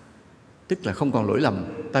 tức là không còn lỗi lầm,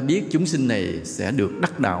 ta biết chúng sinh này sẽ được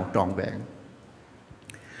đắc đạo trọn vẹn.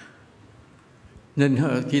 Nên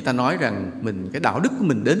khi ta nói rằng cái đạo đức của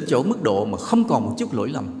mình đến chỗ mức độ mà không còn một chút lỗi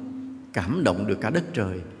lầm, cảm động được cả đất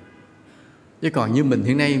trời. Chứ còn như mình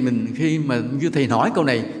hiện nay, khi mà như thầy nói câu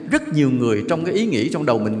này, rất nhiều người trong cái ý nghĩ trong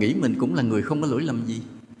đầu mình nghĩ mình cũng là người không có lỗi lầm gì,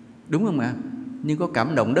 đúng không ạ? Nhưng có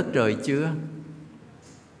cảm động đất trời chưa?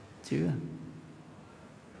 Chưa.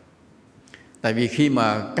 Tại vì khi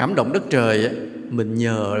mà cảm động đất trời, mình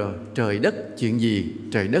nhờ trời đất chuyện gì,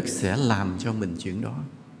 trời đất sẽ làm cho mình chuyện đó,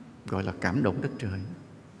 gọi là cảm động đất trời.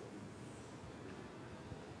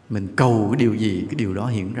 Mình cầu cái điều gì, cái điều đó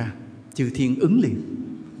hiện ra, chư thiên ứng liền,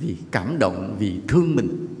 vì cảm động, vì thương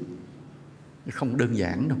mình. Không đơn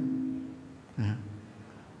giản đâu.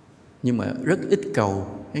 Nhưng mà rất ít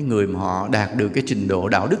cầu. Cái người mà họ đạt được cái trình độ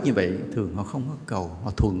đạo đức như vậy, thường họ không có cầu,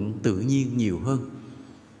 họ thuận tự nhiên nhiều hơn.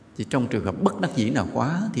 Chỉ trong trường hợp bất đắc dĩ nào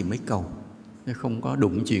quá thì mới cầu, không có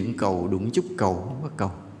đụng chuyện cầu, đụng chút cầu, không có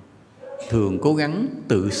cầu. Thường cố gắng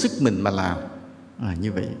tự sức mình mà làm,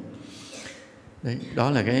 như vậy. Đấy, đó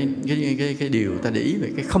là cái điều ta để ý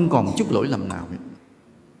về cái không còn một chút lỗi lầm nào vậy.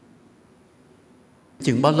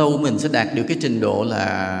 Chừng bao lâu mình sẽ đạt được cái trình độ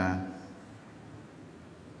là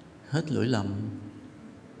hết lỗi lầm?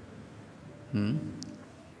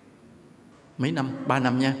 Mấy năm? 3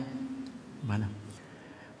 năm nha. 3 năm.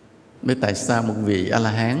 Bởi tại sao một vị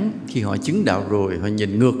A-la-hán khi họ chứng đạo rồi, họ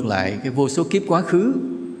nhìn ngược lại cái vô số kiếp quá khứ,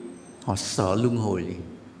 họ sợ luân hồi liền.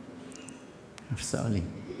 Họ sợ liền.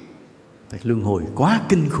 Tại luân hồi quá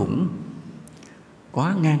kinh khủng,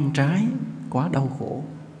 quá ngang trái, quá đau khổ.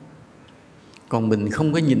 Còn mình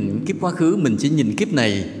không có nhìn kiếp quá khứ, mình chỉ nhìn kiếp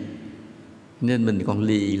này, nên mình còn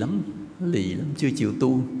lì lắm, chưa chịu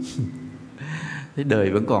tu. Thế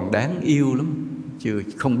đời vẫn còn đáng yêu lắm, chưa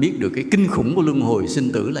không biết được cái kinh khủng của luân hồi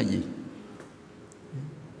sinh tử là gì.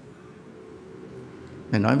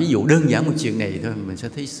 Mình nói ví dụ đơn giản một chuyện này thôi, mình sẽ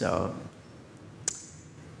thấy sợ.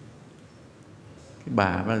 Cái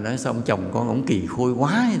bà nói sao ông chồng con ổng kỳ khôi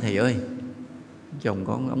quá thầy ơi, chồng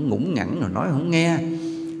con ổng ngủng ngẳng rồi nói không nghe,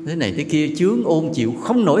 thế này thế kia, chướng ôn chịu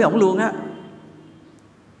không nổi ổng luôn á.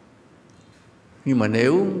 Nhưng mà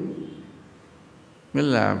nếu nghĩa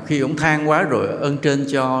là khi ổng than quá rồi, ơn trên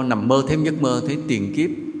cho nằm mơ thêm giấc mơ thấy tiền kiếp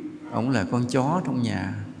ổng là con chó trong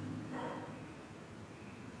nhà,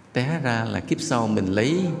 té ra là kiếp sau mình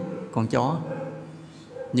lấy con chó,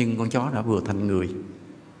 nhưng con chó đã vừa thành người.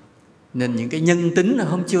 Nên những cái nhân tính nó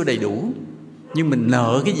không chưa đầy đủ, nhưng mình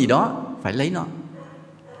nợ cái gì đó phải lấy nó,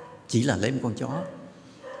 chỉ là lấy một con chó.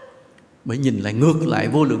 Bởi nhìn lại ngược lại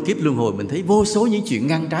vô lượng kiếp luân hồi, mình thấy vô số những chuyện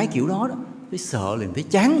ngang trái kiểu đó đó, thấy sợ liền, thấy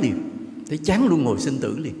chán liền, thấy chán luân hồi sinh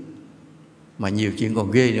tử liền. Mà nhiều chuyện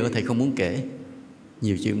còn ghê nữa, thầy không muốn kể.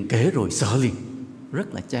 Nhiều chuyện kể rồi sợ liền,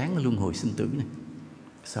 rất là chán luân hồi sinh tử này,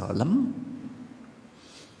 sợ lắm.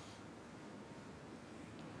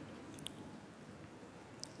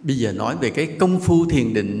 Bây giờ nói về cái công phu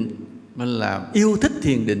thiền định, mình là yêu thích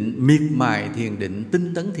thiền định, miệt mài thiền định,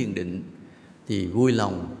 tinh tấn thiền định, thì vui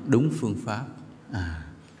lòng đúng phương pháp.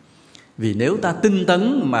 Vì nếu ta tinh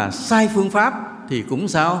tấn mà sai phương pháp thì cũng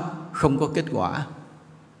sao? Không có kết quả.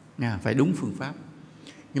 Phải đúng phương pháp.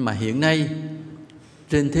 Nhưng mà hiện nay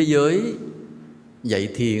trên thế giới dạy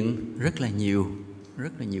thiền rất là nhiều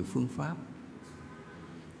phương pháp.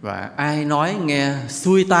 Và ai nói nghe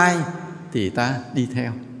xuôi tai thì ta đi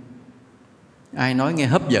theo. Ai nói nghe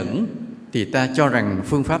hấp dẫn thì ta cho rằng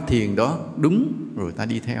phương pháp thiền đó đúng rồi ta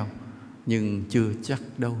đi theo. Nhưng chưa chắc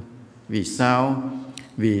đâu. Vì sao?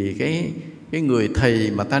 Vì cái người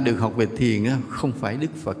thầy mà ta được học về thiền á, không phải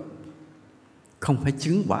Đức Phật, không phải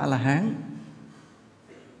chứng quả La Hán,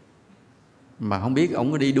 mà không biết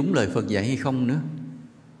ông có đi đúng lời Phật dạy hay không nữa.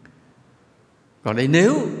 Còn đây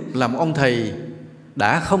nếu là một ông thầy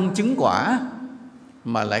đã không chứng quả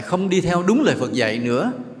mà lại không đi theo đúng lời Phật dạy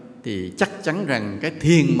nữa, thì chắc chắn rằng cái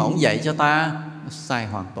thiền mà ông dạy cho ta nó sai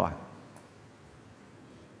hoàn toàn.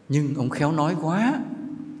 Nhưng ông khéo nói quá,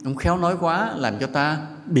 ông khéo nói quá làm cho ta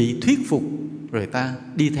bị thuyết phục, rồi ta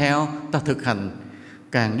đi theo, ta thực hành,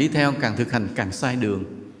 càng đi theo càng thực hành càng sai đường.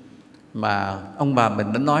 Mà ông bà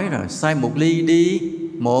mình đã nói rồi, sai một ly đi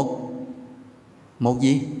một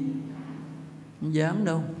gì? Không dám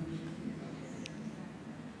đâu.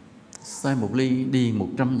 Sai một ly đi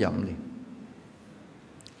 100 dặm liền.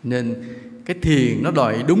 Nên cái thiền nó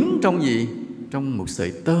đòi đúng trong gì? Trong một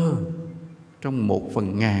sợi tơ, trong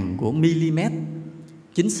 1/1000 của mm.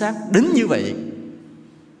 Chính xác đến như vậy.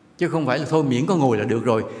 Chứ không phải là thôi miễn có ngồi là được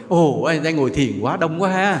rồi. Ồ, anh đang ngồi thiền quá đông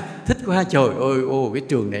quá ha, thích quá ha, trời ơi, cái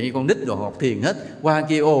trường này con nít đồ học thiền hết. Qua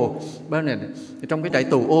kia, bao này trong cái trại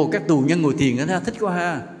tù, các tù nhân ngồi thiền hết ha, thích quá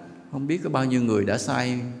ha. Không biết có bao nhiêu người đã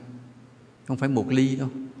sai, không phải một ly đâu,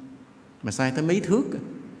 mà sai tới mấy thước.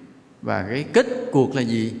 Và cái kết cuộc là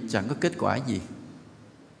gì? Chẳng có kết quả gì.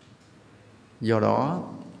 Do đó,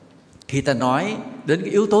 khi ta nói đến cái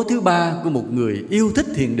yếu tố thứ ba của một người yêu thích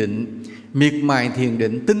thiền định, miệt mài thiền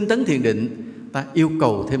định, tinh tấn thiền định, ta yêu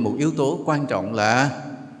cầu thêm một yếu tố quan trọng là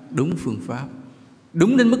đúng phương pháp.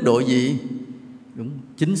 Đúng đến mức độ gì? Đúng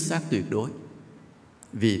chính xác tuyệt đối.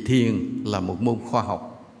 Vì thiền là một môn khoa học.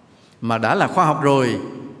 Mà đã là khoa học rồi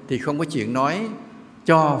thì không có chuyện nói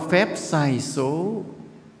cho phép sai số.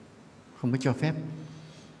 Không có cho phép.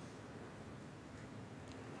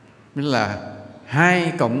 Nên là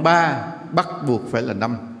 2 + 3 bắt buộc phải là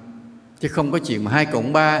 5. Chứ không có chuyện mà 2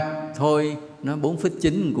 + 3 thôi nó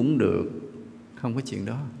 4,9 cũng được. Không có chuyện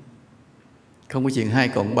đó. Không có chuyện 2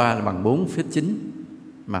 + 3 là bằng 4,9,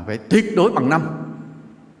 mà phải tuyệt đối bằng 5.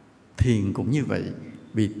 Thiền cũng như vậy.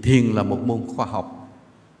 Vì thiền là một môn khoa học.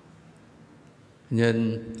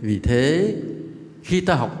 Nên vì thế khi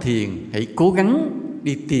ta học thiền, hãy cố gắng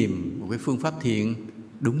đi tìm một cái phương pháp thiền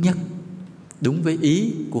đúng nhất, đúng với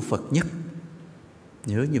ý của Phật nhất.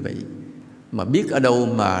 Nhớ như vậy. Mà biết ở đâu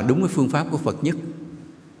mà đúng với phương pháp của Phật nhất?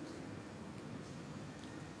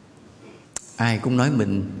 Ai cũng nói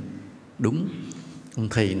mình đúng. Ông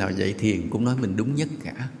thầy nào dạy thiền cũng nói mình đúng nhất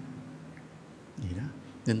cả. Vậy đó.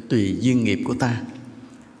 Nên tùy duyên nghiệp của ta.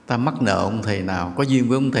 Ta mắc nợ ông thầy nào, có duyên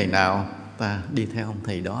với ông thầy nào, ta đi theo ông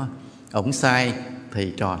thầy đó. Ông sai,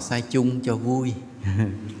 thầy trò sai chung cho vui.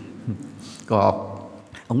 Còn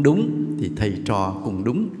ông đúng thì thầy trò cùng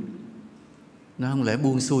đúng. Nó không lẽ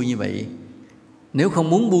buông xuôi như vậy. Nếu không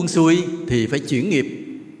muốn buông xuôi thì phải chuyển nghiệp.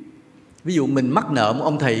 Ví dụ mình mắc nợ một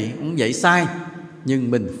ông thầy, ông dạy sai,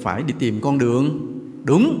 nhưng mình phải đi tìm con đường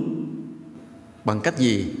đúng. Bằng cách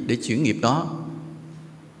gì để chuyển nghiệp đó?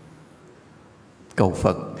 Cầu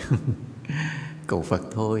Phật. Cầu Phật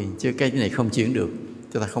thôi, chứ cái này không chuyển được.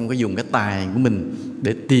 Chúng ta không có dùng cái tài của mình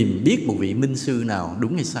để tìm biết một vị minh sư nào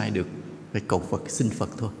đúng hay sai được. Phải cầu Phật, xin Phật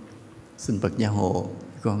thôi. Xin Phật gia hộ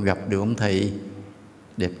con gặp được ông thầy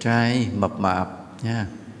đẹp trai, mập mạp nha,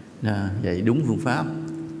 vậy đúng phương pháp.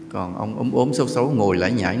 Còn ông ốm xấu xấu ngồi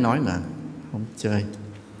lại nhảy nói là không chơi.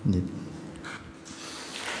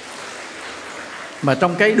 Mà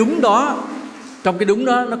trong cái đúng đó,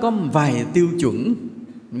 nó có vài tiêu chuẩn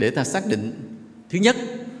để ta xác định. Thứ nhất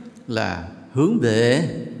là hướng về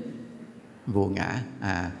vô ngã.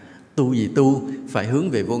 Tu gì tu phải hướng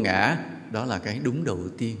về vô ngã. Đó là cái đúng đầu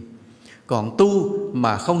tiên. Còn tu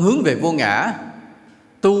mà không hướng về vô ngã,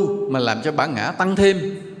 tu mà làm cho bản ngã tăng thêm,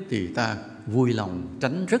 thì ta vui lòng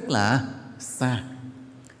tránh rất là xa.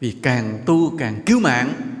 Vì càng tu càng kiêu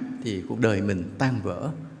mạn thì cuộc đời mình tan vỡ,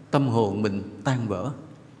 tâm hồn mình tan vỡ.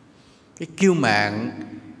 Cái kiêu mạn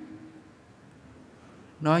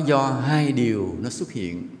nó do hai điều nó xuất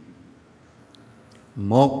hiện.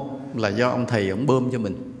 Một là do ông thầy ông bơm cho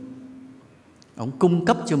mình, ông cung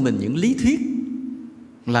cấp cho mình những lý thuyết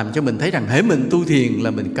làm cho mình thấy rằng hễ mình tu thiền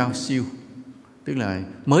là mình cao siêu. Tức là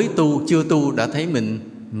mới tu, chưa tu đã thấy mình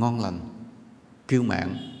ngon lành, kiêu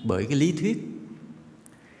mạn bởi cái lý thuyết.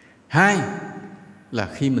 Hai là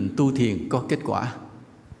khi mình tu thiền có kết quả.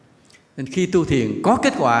 Nên khi tu thiền có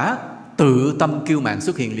kết quả, tự tâm kiêu mạn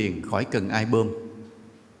xuất hiện liền, khỏi cần ai bơm.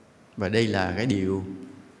 Và đây là cái điều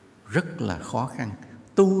rất là khó khăn.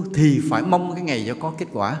 Tu thì phải mong cái ngày cho có kết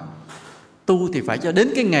quả. Tu thì phải cho đến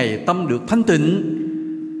cái ngày tâm được thanh tịnh,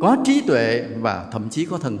 có trí tuệ và thậm chí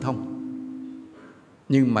có thần thông.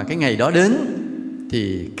 Nhưng mà cái ngày đó đến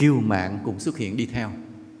thì kiêu mạn cũng xuất hiện đi theo.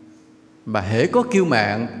 Và hễ có kiêu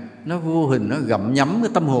mạn nó vô hình nó gặm nhấm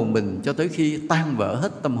cái tâm hồn mình cho tới khi tan vỡ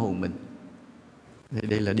hết tâm hồn mình. Thì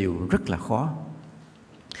đây là điều rất là khó.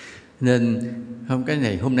 Nên cái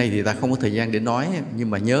này hôm nay thì ta không có thời gian để nói, nhưng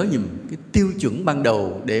mà nhớ dùm cái tiêu chuẩn ban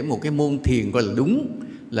đầu để một cái môn thiền gọi là đúng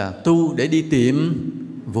là tu để đi tìm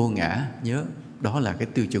vô ngã. Nhớ, đó là cái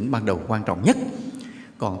tiêu chuẩn ban đầu quan trọng nhất.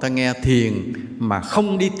 Còn ta nghe thiền mà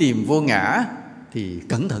không đi tìm vô ngã thì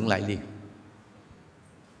cẩn thận lại liền.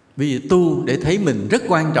 Vì tu để thấy mình rất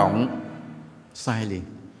quan trọng, sai liền.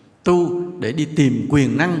 Tu để đi tìm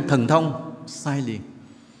quyền năng thần thông, sai liền.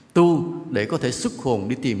 Tu để có thể xuất hồn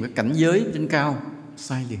đi tìm cái cảnh giới trên cao,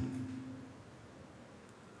 sai liền.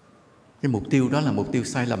 Cái mục tiêu đó là mục tiêu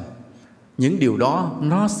sai lầm. Những điều đó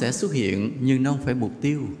nó sẽ xuất hiện nhưng nó không phải mục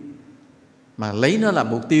tiêu. Mà lấy nó làm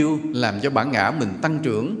mục tiêu làm cho bản ngã mình tăng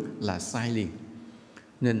trưởng là sai liền.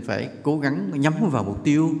 Nên phải cố gắng nhắm vào mục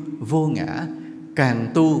tiêu vô ngã.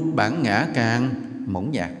 Càng tu bản ngã càng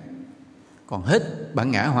mỏng nhạt. Còn hết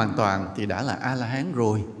bản ngã hoàn toàn thì đã là A-la-hán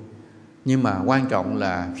rồi. Nhưng mà quan trọng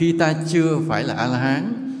là khi ta chưa phải là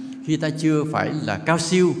A-la-hán, khi ta chưa phải là cao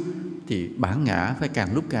siêu, thì bản ngã phải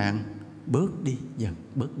càng lúc càng bớt đi dần,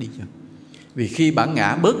 bớt đi dần. Vì khi bản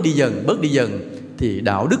ngã bớt đi dần thì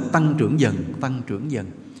đạo đức tăng trưởng dần.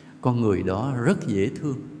 Con người đó rất dễ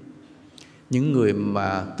thương. Những người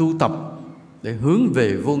mà tu tập để hướng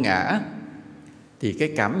về vô ngã thì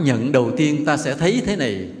cái cảm nhận đầu tiên ta sẽ thấy thế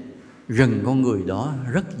này: gần con người đó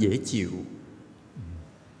rất dễ chịu.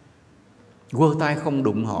 Quơ tay không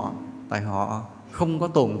đụng họ, tại họ không có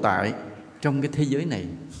tồn tại trong cái thế giới này.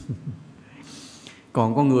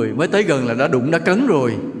 Còn con người mới tới gần là đã đụng, đã cấn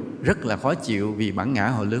rồi, rất là khó chịu vì bản ngã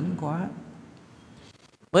họ lớn quá.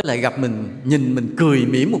 Mới lại gặp mình, nhìn mình cười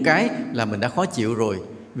mỉm một cái là mình đã khó chịu rồi.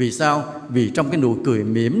 Vì sao? Vì trong cái nụ cười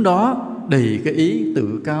mỉm đó đầy cái ý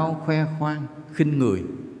tự cao, khoe khoang, khinh người.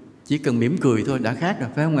 Chỉ cần mỉm cười thôi đã khác rồi,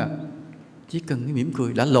 phải không ạ? Chỉ cần cái mỉm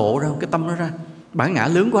cười đã lộ ra cái tâm nó ra. Bản ngã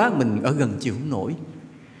lớn quá, mình ở gần chịu không nổi.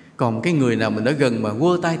 Còn cái người nào mình ở gần mà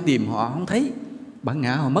quơ tay tìm họ không thấy, bản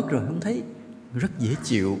ngã họ mất rồi không thấy, rất dễ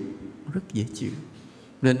chịu, rất dễ chịu.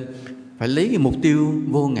 Nên phải lấy cái mục tiêu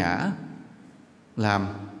vô ngã làm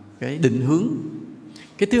cái định hướng.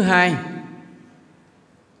 Cái thứ hai,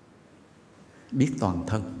 biết toàn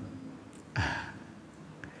thân.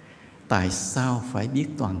 Tại sao phải biết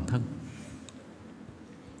toàn thân?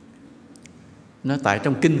 Nó tại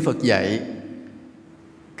trong kinh Phật dạy,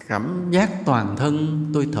 cảm giác toàn thân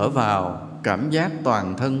tôi thở vào, cảm giác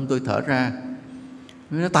toàn thân tôi thở ra.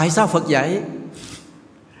 Tại sao Phật dạy?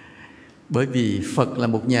 Bởi vì Phật là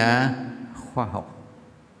một nhà khoa học.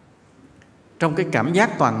 Trong cái cảm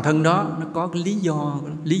giác toàn thân đó nó có cái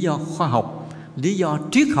lý do khoa học, lý do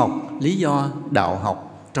triết học, lý do đạo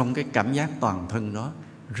học. Trong cái cảm giác toàn thân đó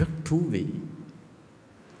rất thú vị.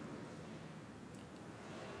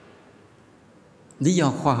 Lý do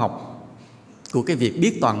khoa học của cái việc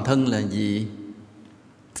biết toàn thân là gì?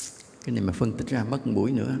 Cái này mà phân tích ra mất một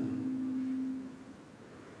buổi nữa.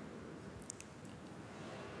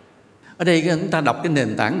 Ở đây chúng ta đọc cái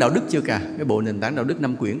nền tảng đạo đức chưa cả? Cái bộ nền tảng đạo đức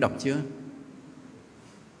 5 quyển đọc chưa?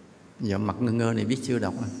 Giờ mặt ngơ ngơ này biết chưa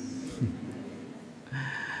đọc à?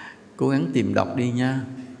 Cố gắng tìm đọc đi nha.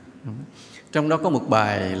 Trong đó có một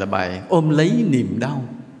bài là bài ôm lấy niềm đau.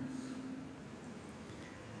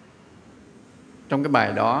 Trong cái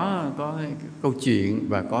bài đó có cái câu chuyện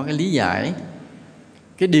và có cái lý giải.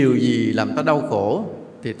 Cái điều gì làm ta đau khổ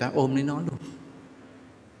thì ta ôm lấy nó luôn.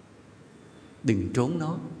 Đừng trốn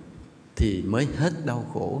nó thì mới hết đau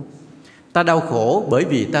khổ. Ta đau khổ bởi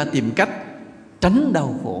vì ta tìm cách tránh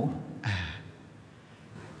đau khổ.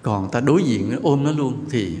 Còn ta đối diện ôm nó luôn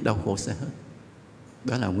thì đau khổ sẽ hết.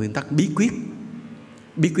 Đó là nguyên tắc bí quyết.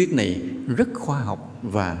 Bí quyết này rất khoa học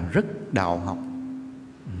và rất đạo học.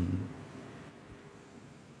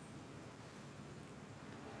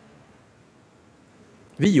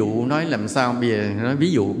 Ví dụ nói làm sao bây giờ, nói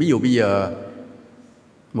ví dụ bây giờ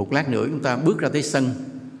một lát nữa chúng ta bước ra tới sân,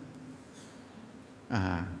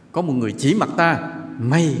 có một người chỉ mặt ta: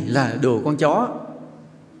 mày là đồ con chó.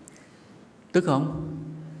 Tức không?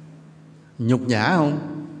 Nhục nhã không?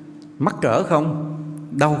 Mắc cỡ không?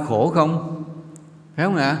 Đau khổ không? Phải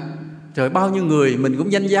không ạ? Trời, bao nhiêu người mình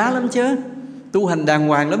cũng danh giá lắm chứ, tu hành đàng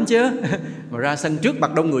hoàng lắm chứ, mà ra sân trước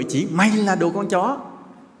mặt đông người chỉ mày là đồ con chó.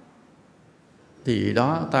 Thì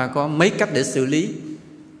đó, ta có mấy cách để xử lý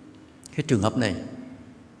cái trường hợp này.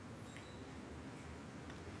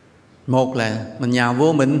 Một là mình nhào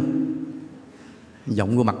vô, mình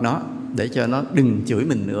giọng vô mặt nó để cho nó đừng chửi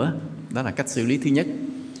mình nữa. Đó là cách xử lý thứ nhất.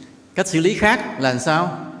 Cách xử lý khác là làm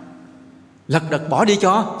sao? Lật đật bỏ đi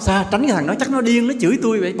cho xa, tránh cái thằng đó, chắc nó điên, nó chửi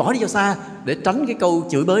tôi vậy, bỏ đi cho xa để tránh cái câu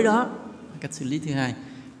chửi bới đó. Cách xử lý thứ hai.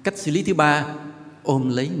 Cách xử lý thứ ba, ôm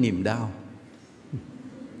lấy niềm đau.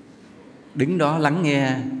 Đứng đó lắng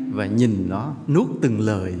nghe và nhìn nó nuốt từng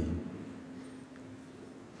lời.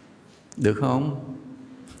 Được không?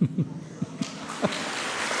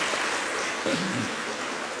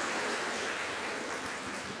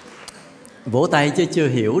 Vỗ tay chứ chưa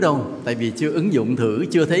hiểu đâu, tại vì chưa ứng dụng thử,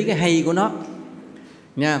 chưa thấy cái hay của nó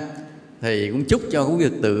nha. Thầy cũng chúc cho quý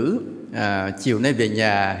Phật tử chiều nay về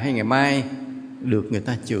nhà hay ngày mai được người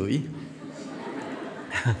ta chửi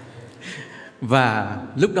và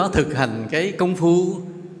lúc đó thực hành cái công phu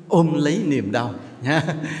ôm lấy niềm đau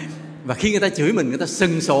nha. Và khi người ta chửi mình, người ta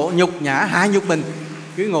sừng sộ, nhục nhã, hạ nhục mình,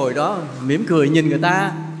 cứ ngồi đó mỉm cười nhìn người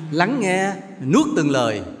ta, lắng nghe, nuốt từng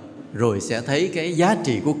lời, rồi sẽ thấy cái giá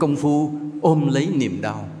trị của công phu ôm lấy niềm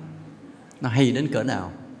đau nó hay đến cỡ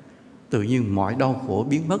nào. Tự nhiên mọi đau khổ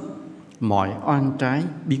biến mất, mọi oan trái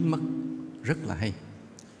biến mất. Rất là hay.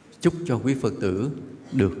 Chúc cho quý Phật tử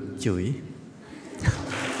được chửi.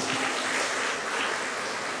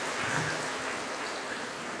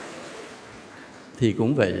 Thì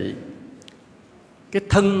cũng vậy, cái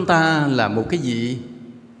thân ta là một cái gì?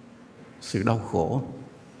 Sự đau khổ.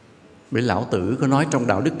 Bởi Lão Tử có nói trong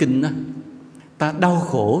Đạo Đức Kinh đó, ta đau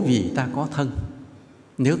khổ vì ta có thân.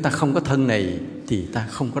 Nếu ta không có thân này thì ta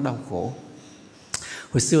không có đau khổ.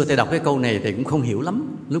 Hồi xưa thầy đọc cái câu này thầy cũng không hiểu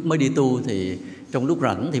lắm. Lúc mới đi tu thì trong lúc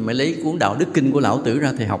rảnh thì mới lấy cuốn Đạo Đức Kinh của Lão Tử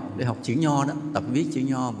ra thầy học, để học chữ nho đó, tập viết chữ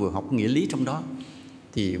nho, vừa học nghĩa lý trong đó.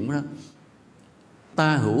 Thì cũng đó,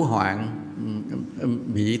 ta hữu hoạn,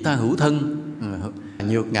 bị ta hữu thân,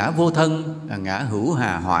 nhược ngã vô thân, ngã hữu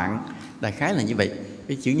hà hoạn. Đại khái là như vậy.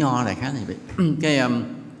 Cái chữ nho đại khái là như vậy.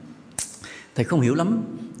 Thầy không hiểu lắm,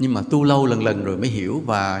 nhưng mà tu lâu lần lần rồi mới hiểu.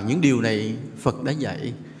 Và những điều này Phật đã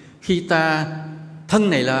dạy. Khi ta, thân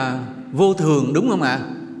này là vô thường, đúng không ạ?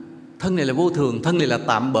 Thân này là vô thường, thân này là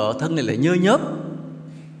tạm bợ, thân này là nhơ nhớp.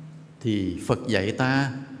 Thì Phật dạy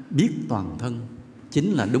ta biết toàn thân.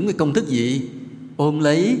 Chính là đúng cái công thức gì? Ôm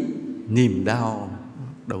lấy niềm đau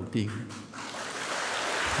đầu tiên.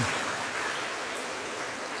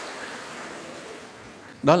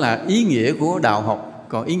 Đó là ý nghĩa của đạo học.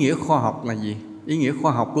 Còn ý nghĩa khoa học là gì? Ý nghĩa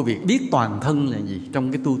khoa học của việc biết toàn thân là gì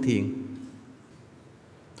trong cái tu thiền?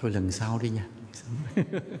 Thôi lần sau đi nha.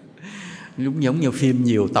 Lúc giống như phim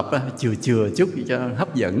nhiều tập á, chừa chút cho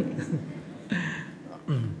hấp dẫn.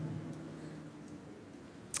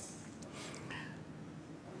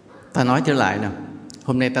 Ta nói trở lại nè.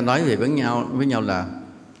 Hôm nay ta nói về với nhau là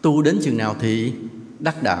tu đến chừng nào thì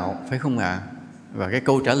đắc đạo, phải không ạ? Và cái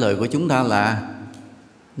câu trả lời của chúng ta là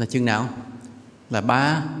chừng nào? Là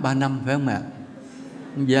 3 năm, phải không ạ?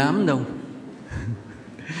 Không dám đâu.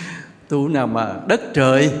 Tu nào mà đất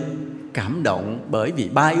trời cảm động bởi vì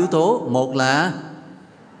 3 yếu tố. Một là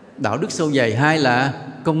đạo đức sâu dày, 2 là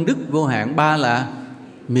công đức vô hạn, 3 là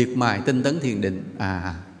miệt mài tinh tấn thiền định.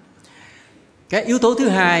 Cái yếu tố thứ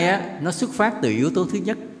hai á, nó xuất phát từ yếu tố thứ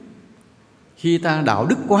nhất. Khi ta đạo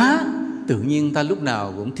đức quá, tự nhiên ta lúc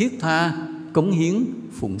nào cũng thiết tha, cống hiến,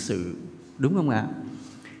 phụng sự. Đúng không ạ?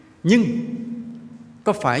 Nhưng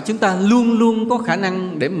có phải chúng ta luôn luôn có khả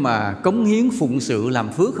năng để mà cống hiến, phụng sự,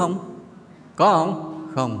 làm phước không? Có không?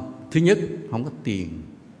 Không. Thứ nhất, không có tiền.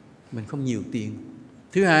 Mình không nhiều tiền.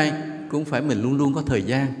 Thứ hai, cũng phải mình luôn luôn có thời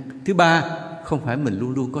gian. Thứ ba, không phải mình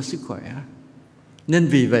luôn luôn có sức khỏe. Nên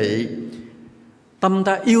vì vậy, tâm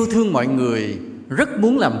ta yêu thương mọi người, rất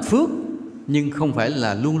muốn làm phước, nhưng không phải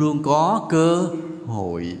là luôn luôn có cơ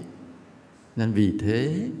hội. Nên vì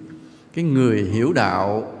thế, cái người hiểu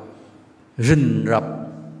đạo rình rập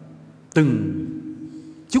từng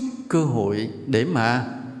chút cơ hội để mà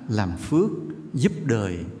làm phước, giúp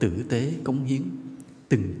đời tử tế, cống hiến.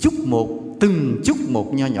 Từng chút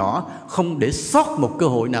một nho nhỏ, không để sót một cơ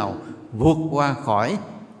hội nào vượt qua khỏi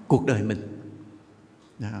cuộc đời mình.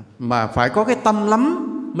 Mà phải có cái tâm lắm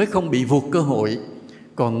mới không bị vụt cơ hội.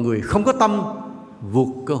 Còn người không có tâm, vụt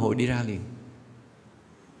cơ hội đi ra liền.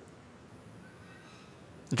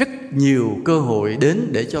 Rất nhiều cơ hội đến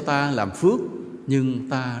để cho ta làm phước, nhưng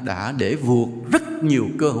ta đã để vụt rất nhiều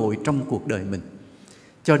cơ hội trong cuộc đời mình.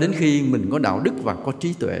 Cho đến khi mình có đạo đức và có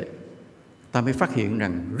trí tuệ, ta mới phát hiện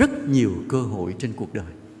rằng rất nhiều cơ hội trên cuộc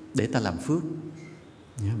đời để ta làm phước.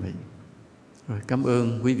 Như vậy. Rồi, cảm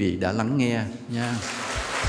ơn quý vị đã lắng nghe nha.